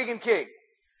 By a pagan king.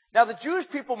 Now the Jewish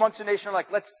people amongst the nation are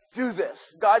like, let's do this.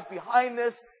 God's behind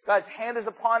this, God's hand is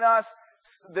upon us.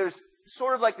 There's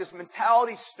sort of like this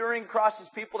mentality stirring across these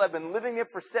people that have been living it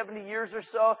for 70 years or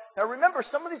so. Now remember,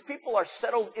 some of these people are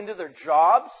settled into their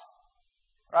jobs,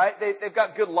 right? They've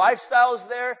got good lifestyles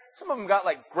there. Some of them got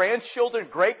like grandchildren,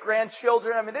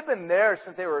 great-grandchildren. I mean, they've been there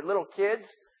since they were little kids.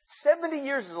 70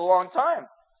 years is a long time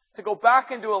to go back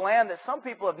into a land that some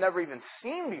people have never even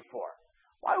seen before.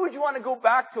 Why would you want to go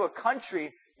back to a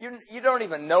country you don't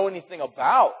even know anything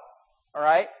about? All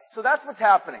right? So that's what's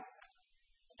happening.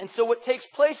 And so what takes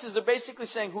place is they're basically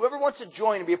saying, whoever wants to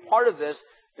join and be a part of this,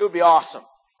 it would be awesome,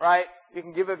 right? You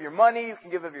can give of your money, you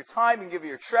can give of your time, you can give of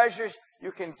your treasures,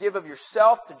 you can give of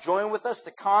yourself to join with us,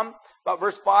 to come. About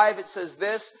verse 5, it says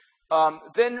this,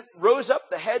 then rose up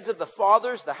the heads of the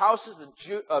fathers, the houses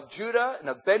of Judah and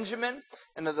of Benjamin,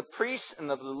 and of the priests and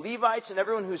of the Levites, and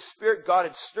everyone whose spirit God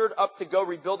had stirred up to go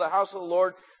rebuild the house of the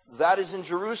Lord that is in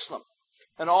Jerusalem.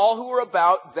 And all who were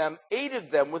about them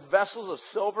aided them with vessels of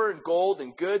silver and gold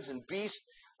and goods and beasts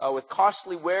with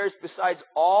costly wares, besides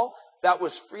all that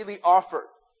was freely offered.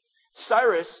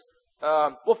 Cyrus,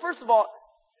 first of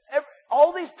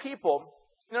all these people,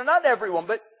 not everyone,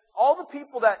 but all the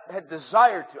people that had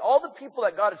desired to, all the people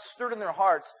that God had stirred in their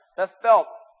hearts that felt,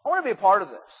 I want to be a part of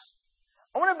this.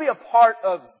 I want to be a part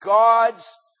of God's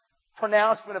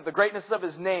pronouncement of the greatness of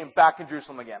His name back in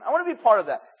Jerusalem again. I want to be part of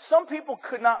that. Some people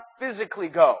could not physically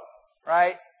go,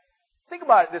 right? Think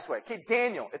about it this way. Okay,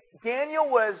 Daniel. If Daniel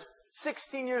was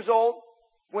 16 years old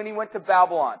when he went to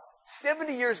Babylon.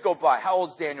 70 years go by. How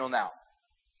old is Daniel now?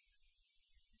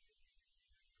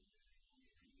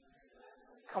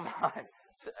 Come on.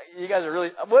 You guys are really...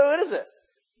 What is it?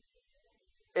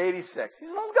 86. He's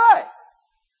an old guy.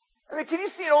 I mean, can you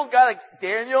see an old guy like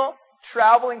Daniel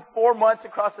traveling 4 months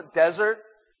across the desert?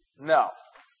 No.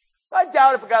 So I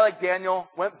doubt if a guy like Daniel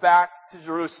went back to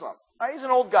Jerusalem. Right? He's an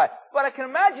old guy. But I can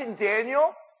imagine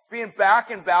Daniel being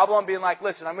back in Babylon being like,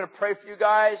 listen, I'm going to pray for you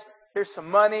guys. Here's some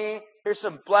money. Here's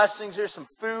some blessings. Here's some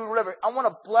food, whatever. I want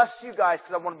to bless you guys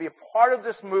because I want to be a part of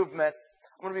this movement.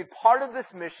 I want to be part of this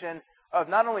mission of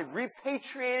not only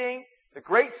repatriating the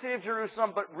great city of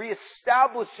Jerusalem, but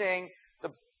reestablishing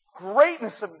the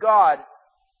greatness of God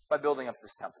by building up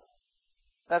this temple.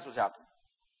 That's what's happening.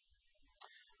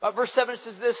 Verse 7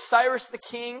 says this, Cyrus the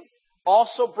king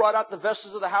also brought out the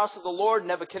vessels of the house of the Lord.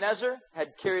 Nebuchadnezzar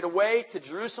had carried away to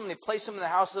Jerusalem, and he placed them in the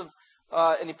house of,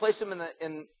 in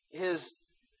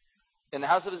the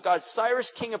house of his God. Cyrus,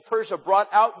 king of Persia, brought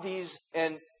out these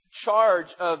and charge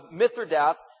of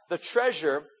Mithridath, the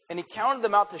treasurer, and he counted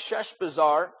them out to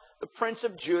Sheshbazzar, the prince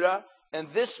of Judah, and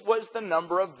this was the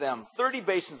number of them: 30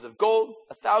 basins of gold,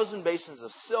 1,000 basins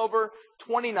of silver,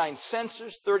 29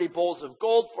 censers, 30 bowls of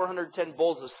gold, 410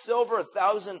 bowls of silver,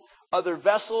 1,000 other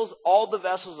vessels. All the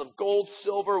vessels of gold,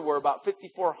 silver were about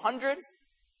 5,400.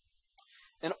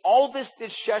 And all this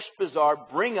did Sheshbazzar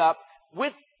bring up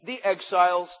with the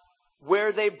exiles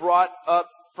where brought up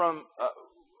from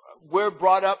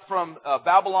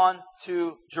Babylon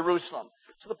to Jerusalem.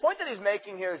 So the point that he's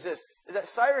making here is this, is that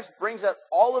Cyrus brings up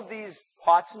all of these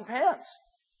pots and pans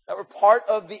that were part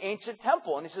of the ancient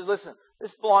temple. And he says, listen,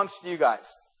 this belongs to you guys.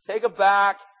 Take it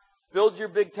back, build your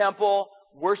big temple,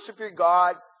 worship your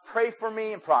God, pray for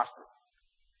me, and prosper.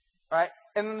 Right?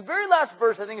 And in the very last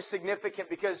verse, I think is significant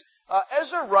because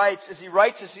Ezra writes, as he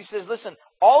writes this, he says, listen,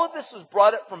 all of this was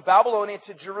brought up from Babylonia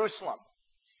to Jerusalem,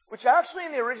 which actually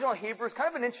in the original Hebrew is kind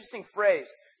of an interesting phrase.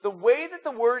 The way that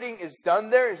the wording is done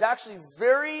there is actually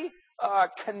very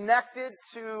connected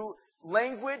to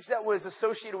language that was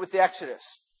associated with the Exodus.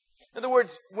 In other words,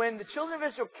 when the children of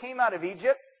Israel came out of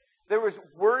Egypt, there was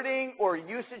wording or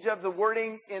usage of the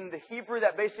wording in the Hebrew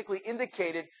that basically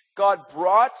indicated God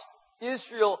brought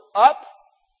Israel up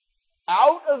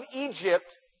out of Egypt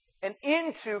and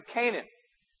into Canaan.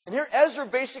 And here Ezra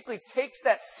basically takes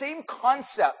that same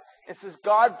concept and says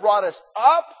God brought us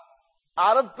up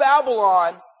out of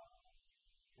Babylon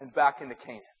and back into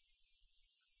Canaan.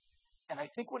 And I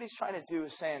think what he's trying to do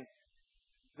is saying,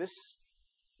 this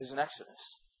is an exodus.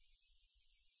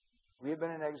 We have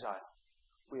been in exile.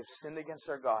 We have sinned against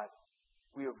our God.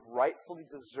 We have rightfully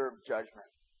deserved judgment.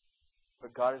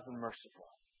 But God has been merciful.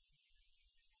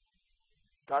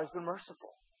 God has been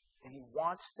merciful. And He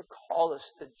wants to call us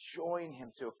to join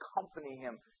Him, to accompany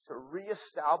Him, to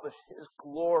reestablish His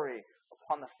glory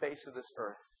upon the face of this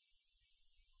earth.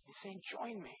 He's saying,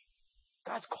 join me.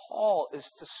 God's call is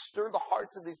to stir the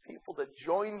hearts of these people to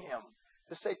join Him,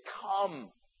 to say, come.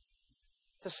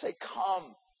 To say,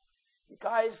 come. You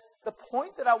guys, the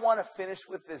point that I want to finish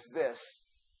with is this.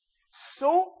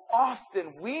 So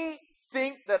often we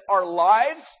think that our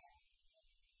lives,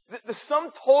 the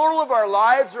sum total of our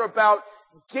lives are about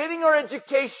getting our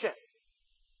education,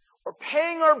 or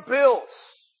paying our bills,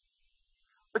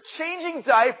 or changing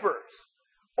diapers,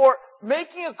 or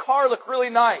making a car look really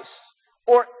nice,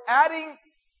 or adding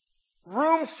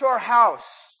rooms to our house.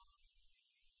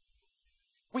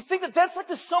 We think that that's like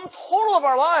the sum total of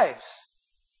our lives.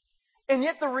 And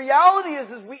yet the reality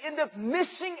is we end up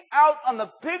missing out on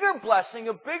the bigger blessing,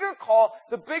 a bigger call,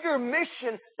 the bigger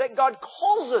mission that God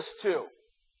calls us to.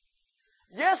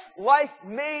 Yes, life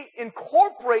may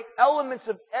incorporate elements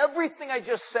of everything I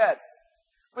just said.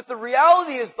 But the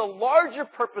reality is the larger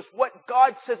purpose, what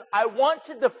God says, I want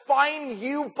to define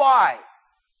you by,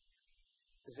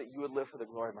 is that you would live for the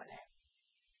glory of my name.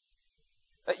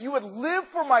 That you would live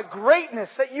for my greatness.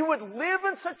 That you would live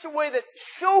in such a way that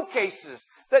showcases,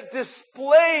 that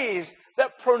displays,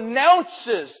 that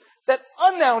pronounces, that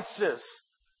announces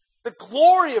the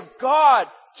glory of God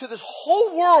to this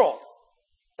whole world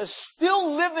as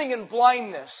still living in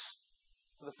blindness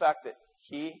to the fact that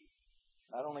He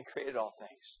not only created all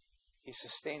things, He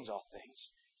sustains all things,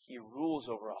 He rules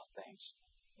over all things,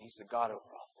 and He's the God over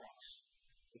all things.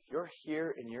 If you're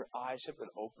here and your eyes have been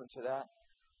open to that,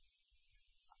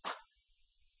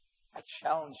 I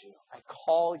challenge you, I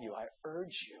call you, I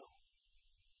urge you.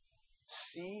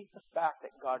 See the fact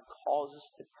that God calls us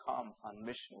to come on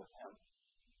mission with Him,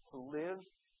 to live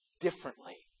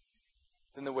differently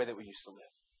than the way that we used to live.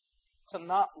 To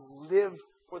not live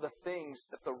for the things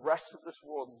that the rest of this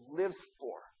world lives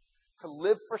for. To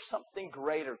live for something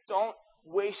greater. Don't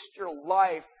waste your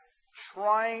life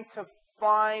trying to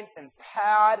find and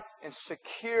pad and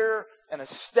secure and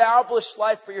establish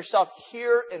life for yourself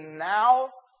here and now.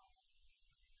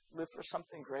 Live for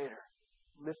something greater.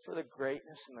 Live for the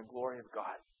greatness and the glory of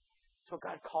God. That's what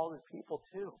God called His people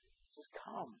to. He says,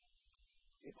 come.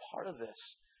 Be a part of this.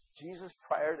 Jesus,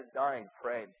 prior to dying,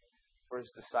 prayed for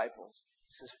His disciples.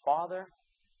 He says, Father,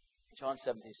 John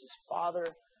 17, He says, Father,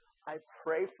 I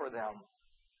pray for them.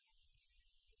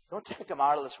 Don't take them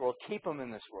out of this world. Keep them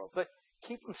in this world. But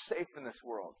keep them safe in this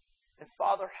world. And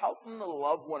Father, help them to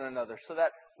love one another so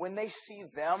that when they see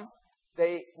them,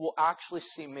 they will actually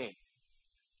see me.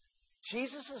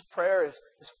 Jesus' prayer is,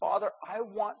 Father, I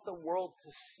want the world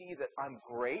to see that I'm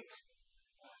great.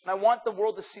 And I want the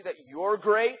world to see that you're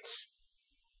great.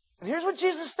 And here's what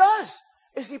Jesus does.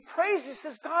 Is He prays, He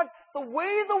says, God, the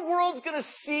way the world's going to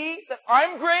see that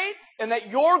I'm great and that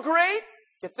you're great,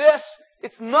 get this,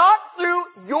 it's not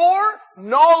through your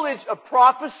knowledge of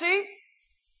prophecy,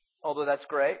 although that's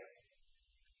great.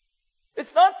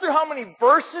 It's not through how many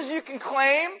verses you can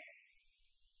claim.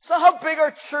 It's not how big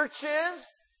our church is.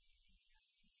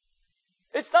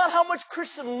 It's not how much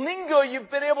Christian lingo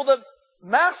you've been able to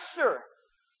master.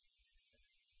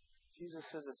 Jesus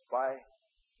says it's by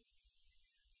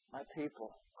my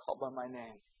people, called by my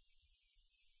name,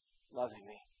 loving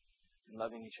me and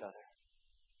loving each other.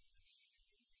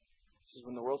 He says,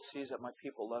 when the world sees that my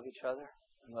people love each other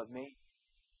and love me,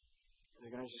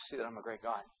 they're going to just see that I'm a great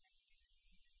God.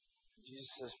 Jesus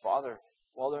says, Father,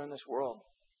 while they're in this world,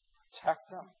 protect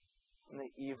them from the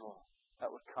evil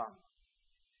that would come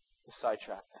to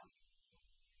sidetrack them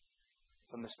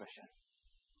from this mission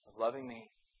of loving me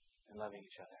and loving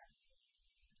each other.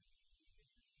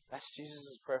 That's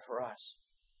Jesus' prayer for us.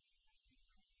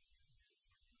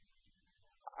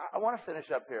 I want to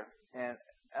finish up here, and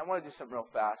I want to do something real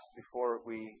fast before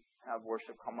we have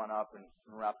worship come on up and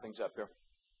wrap things up here.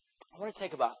 I want to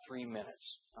take about 3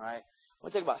 minutes, all right? I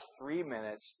want to take about 3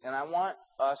 minutes, and I want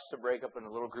us to break up into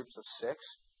little groups of 6, kind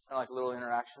of like a little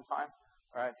interaction time.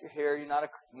 All right, if you're here, you're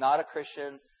not a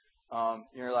Christian,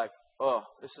 you're like, oh,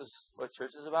 this is what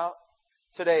church is about?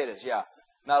 Today it is, yeah.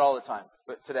 Not all the time,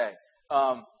 but today.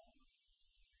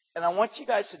 And I want you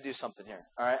guys to do something here.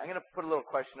 All right, I'm going to put a little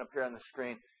question up here on the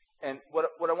screen. And what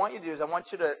I want you to do is I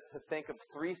want you to think of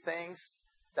 3 things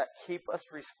that keep us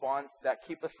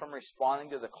from responding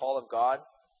to the call of God,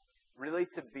 really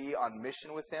to be on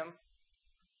mission with Him,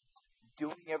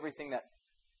 doing everything that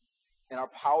in our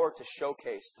power to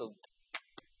showcase, to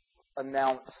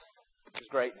announce His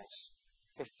greatness.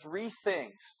 Okay, 3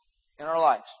 things in our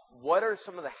lives. What are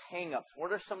some of the hang-ups?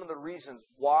 What are some of the reasons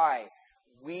why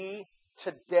we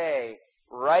today,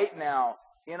 right now,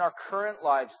 in our current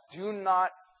lives, do not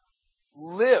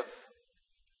live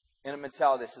in a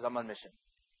mentality that says, I'm on mission.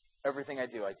 Everything I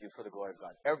do for the glory of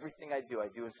God. Everything I do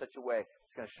in such a way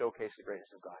that's going to showcase the greatness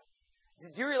of God.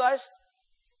 Do you realize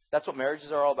that's what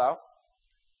marriages are all about?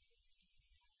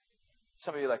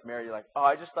 Some of you like married, you're like, oh,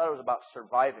 I just thought it was about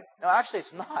surviving. No, actually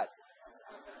it's not.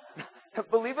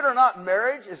 Believe it or not,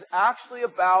 marriage is actually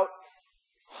about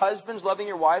husbands loving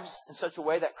your wives in such a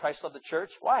way that Christ loved the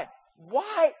church. Why?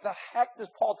 Why the heck does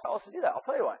Paul tell us to do that? I'll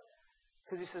tell you why.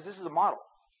 Because he says this is a model.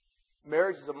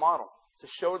 Marriage is a model to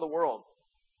show the world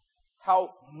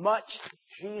how much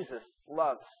Jesus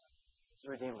loves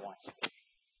the redeemed ones.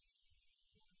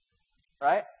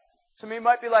 Right? Some of you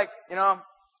might be like,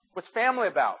 what's family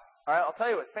about? All right, I'll tell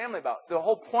you what family about. The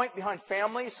whole point behind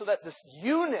family is so that this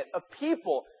unit of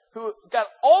people who got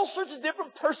all sorts of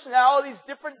different personalities,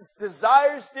 different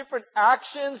desires, different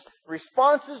actions,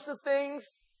 responses to things,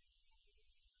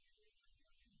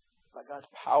 by God's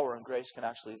power and grace can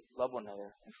actually love one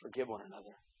another and forgive one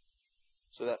another.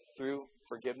 So that through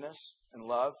forgiveness and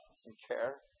love and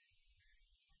care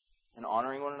and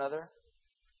honoring one another,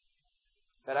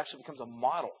 that actually becomes a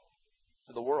model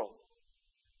to the world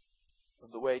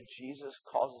of the way Jesus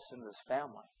calls us into this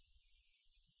family.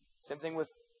 Same thing with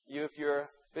you if you're a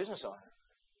business owner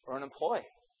or an employee.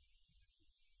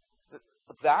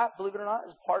 That, believe it or not,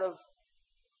 is part of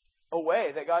a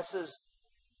way that God says,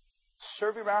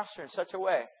 serve your master in such a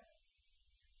way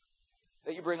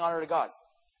that you bring honor to God.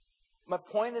 My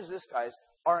point is this, guys.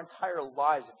 Our entire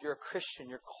lives, if you're a Christian,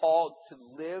 you're called to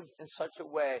live in such a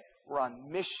way. We're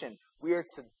on mission. We are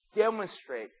to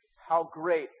demonstrate how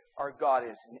great our God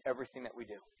is in everything that we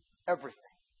do. Everything.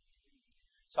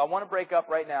 So I want to break up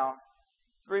right now.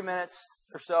 3 minutes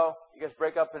or so. You guys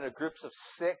break up into groups of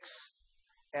 6.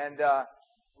 And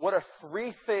what are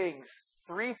 3 things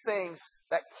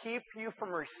that keep you from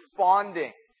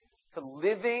responding to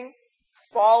living,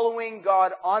 following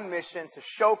God on mission to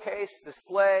showcase,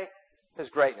 display His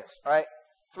greatness? All right?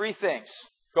 3 things.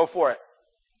 Go for it.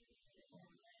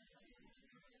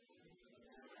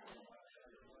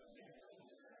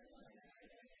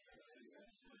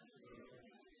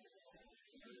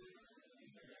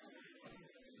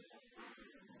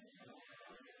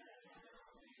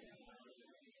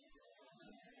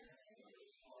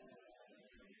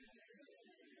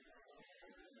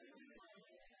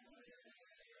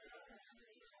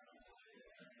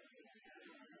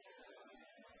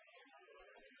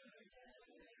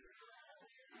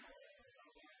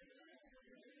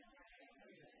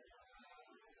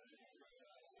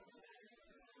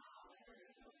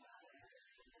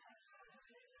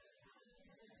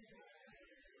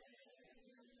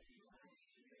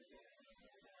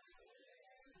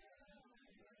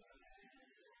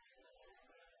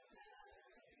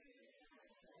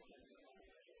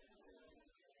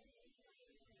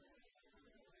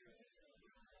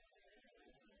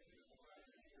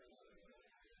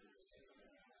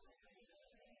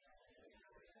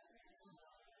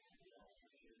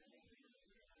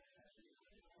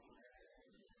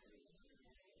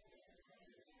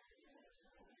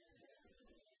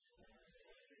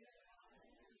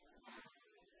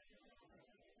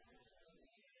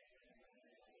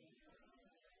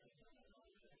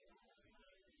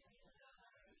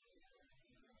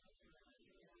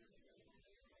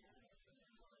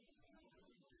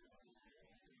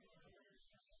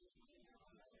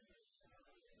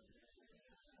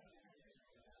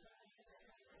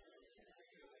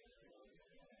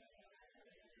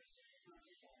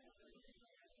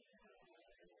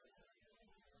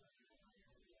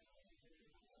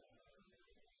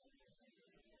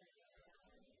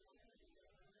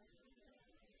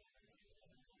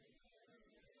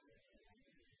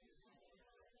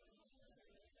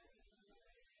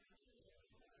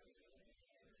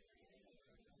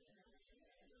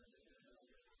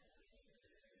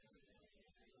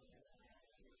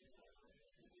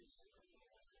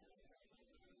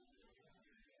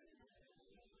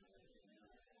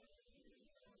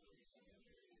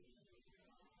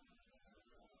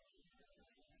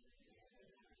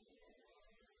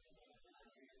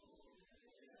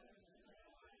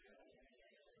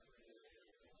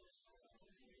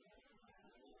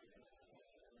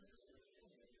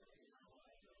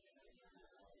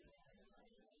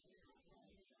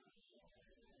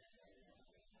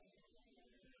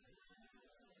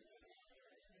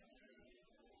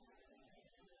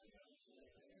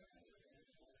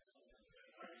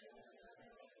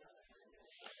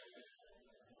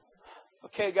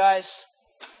 Okay, guys.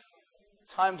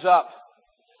 Time's up.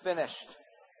 Finished.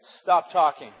 Stop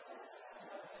talking.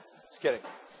 Just kidding.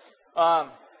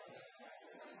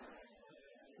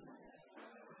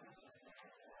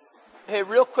 Hey,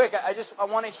 real quick, I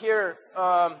want to hear,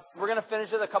 we're going to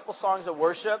finish with a couple songs of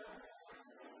worship.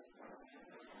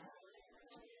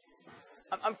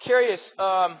 I'm curious,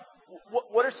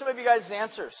 what are some of you guys'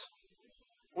 answers?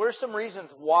 What are some reasons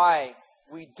why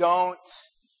we don't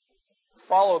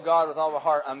follow God with all of our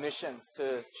heart on mission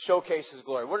to showcase His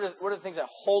glory? What are the things that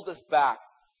hold us back,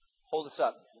 hold us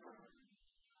up?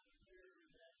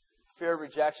 Fear of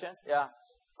rejection? Yeah.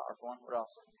 Powerful one. What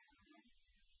else?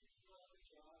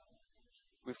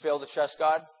 We fail to trust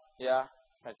God? Yeah.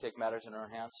 Trying to take matters in our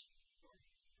own hands.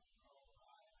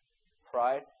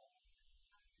 Pride?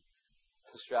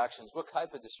 Distractions. What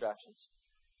type of distractions?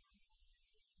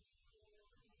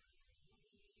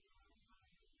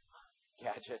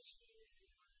 Gadgets.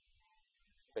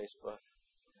 Facebook.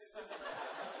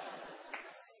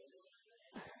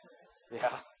 Yeah,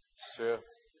 it's true.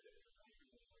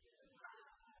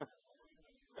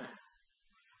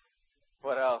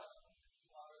 What else?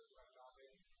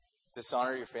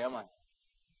 Dishonor your family.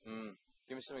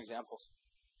 Give me some examples.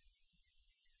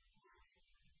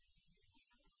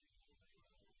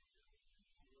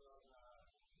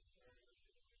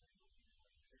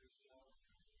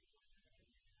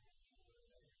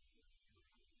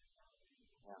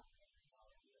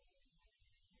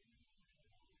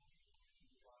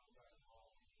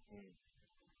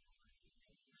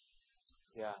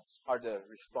 Yeah, it's hard to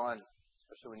respond,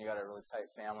 especially when you got a really tight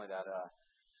family that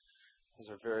has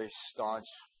a very staunch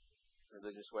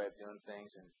religious way of doing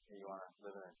things, and you want to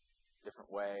live in a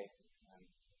different way, and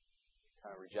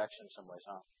kind of rejection in some ways,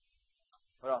 huh?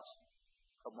 What else?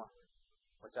 A couple more.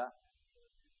 What's that?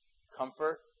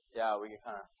 Comfort? Yeah, we get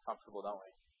kind of comfortable, don't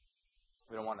we?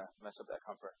 We don't want to mess up that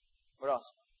comfort. What else?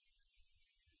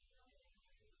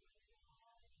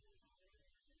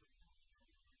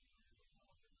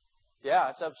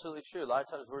 Yeah, it's absolutely true. A lot of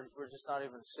times we're just not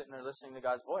even sitting there listening to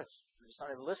God's voice. We're just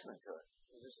not even listening to it.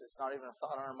 It's not even a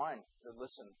thought on our mind to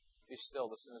listen. Be still,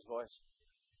 listen to His voice.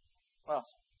 What else?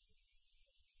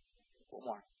 One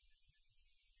more.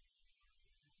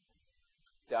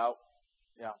 Doubt.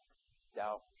 Yeah,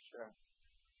 doubt. Sure.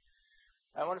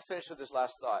 I want to finish with this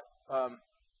last thought.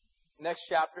 Next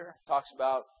chapter talks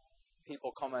about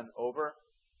people coming over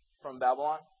from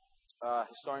Babylon.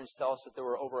 Historians tell us that there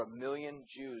were over 1 million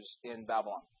Jews in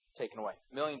Babylon taken away.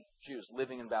 1 million Jews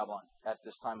living in Babylon at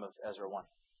this time of Ezra 1.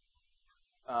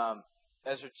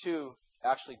 Ezra 2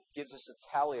 actually gives us a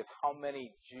tally of how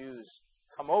many Jews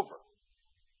come over.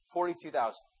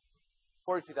 42,000.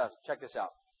 42,000. Check this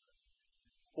out.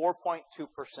 4.2%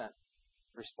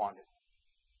 responded.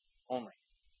 Only.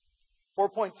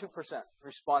 4.2%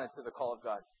 responded to the call of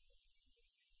God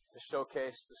to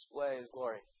showcase, display His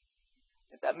glory.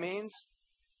 If that means,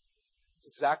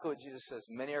 exactly what Jesus says,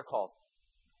 many are called,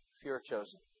 few are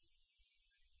chosen.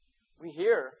 We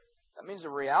hear, that means the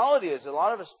reality is a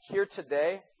lot of us here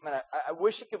today, I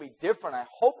wish it could be different. I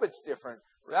hope it's different.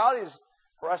 The reality is,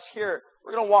 for us here,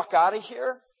 we're going to walk out of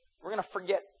here, we're going to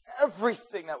forget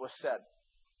everything that was said.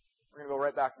 We're going to go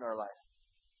right back into our life.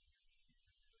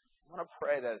 I want to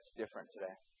pray that it's different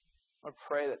today. I want to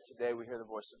pray that today we hear the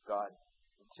voice of God.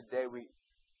 And today we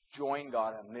join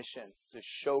God on mission to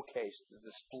showcase, to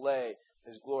display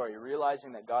His glory,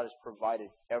 realizing that God has provided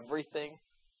everything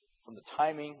from the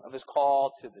timing of His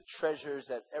call to the treasures,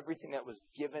 that everything that was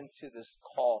given to this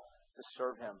call to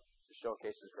serve Him, to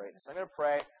showcase His greatness. I'm going to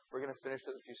pray. We're going to finish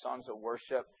with a few songs of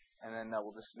worship, and then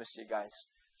we'll dismiss you guys.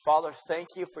 Father,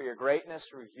 thank You for Your greatness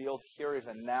revealed here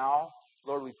even now.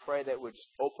 Lord, we pray that it would just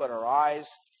open our eyes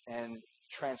and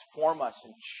transform us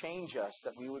and change us,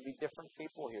 that we would be different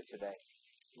people here today.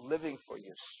 Living for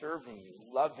You, serving You,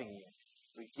 loving You.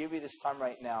 We give You this time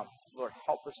right now. Lord,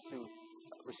 help us to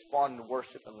respond in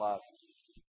worship and love.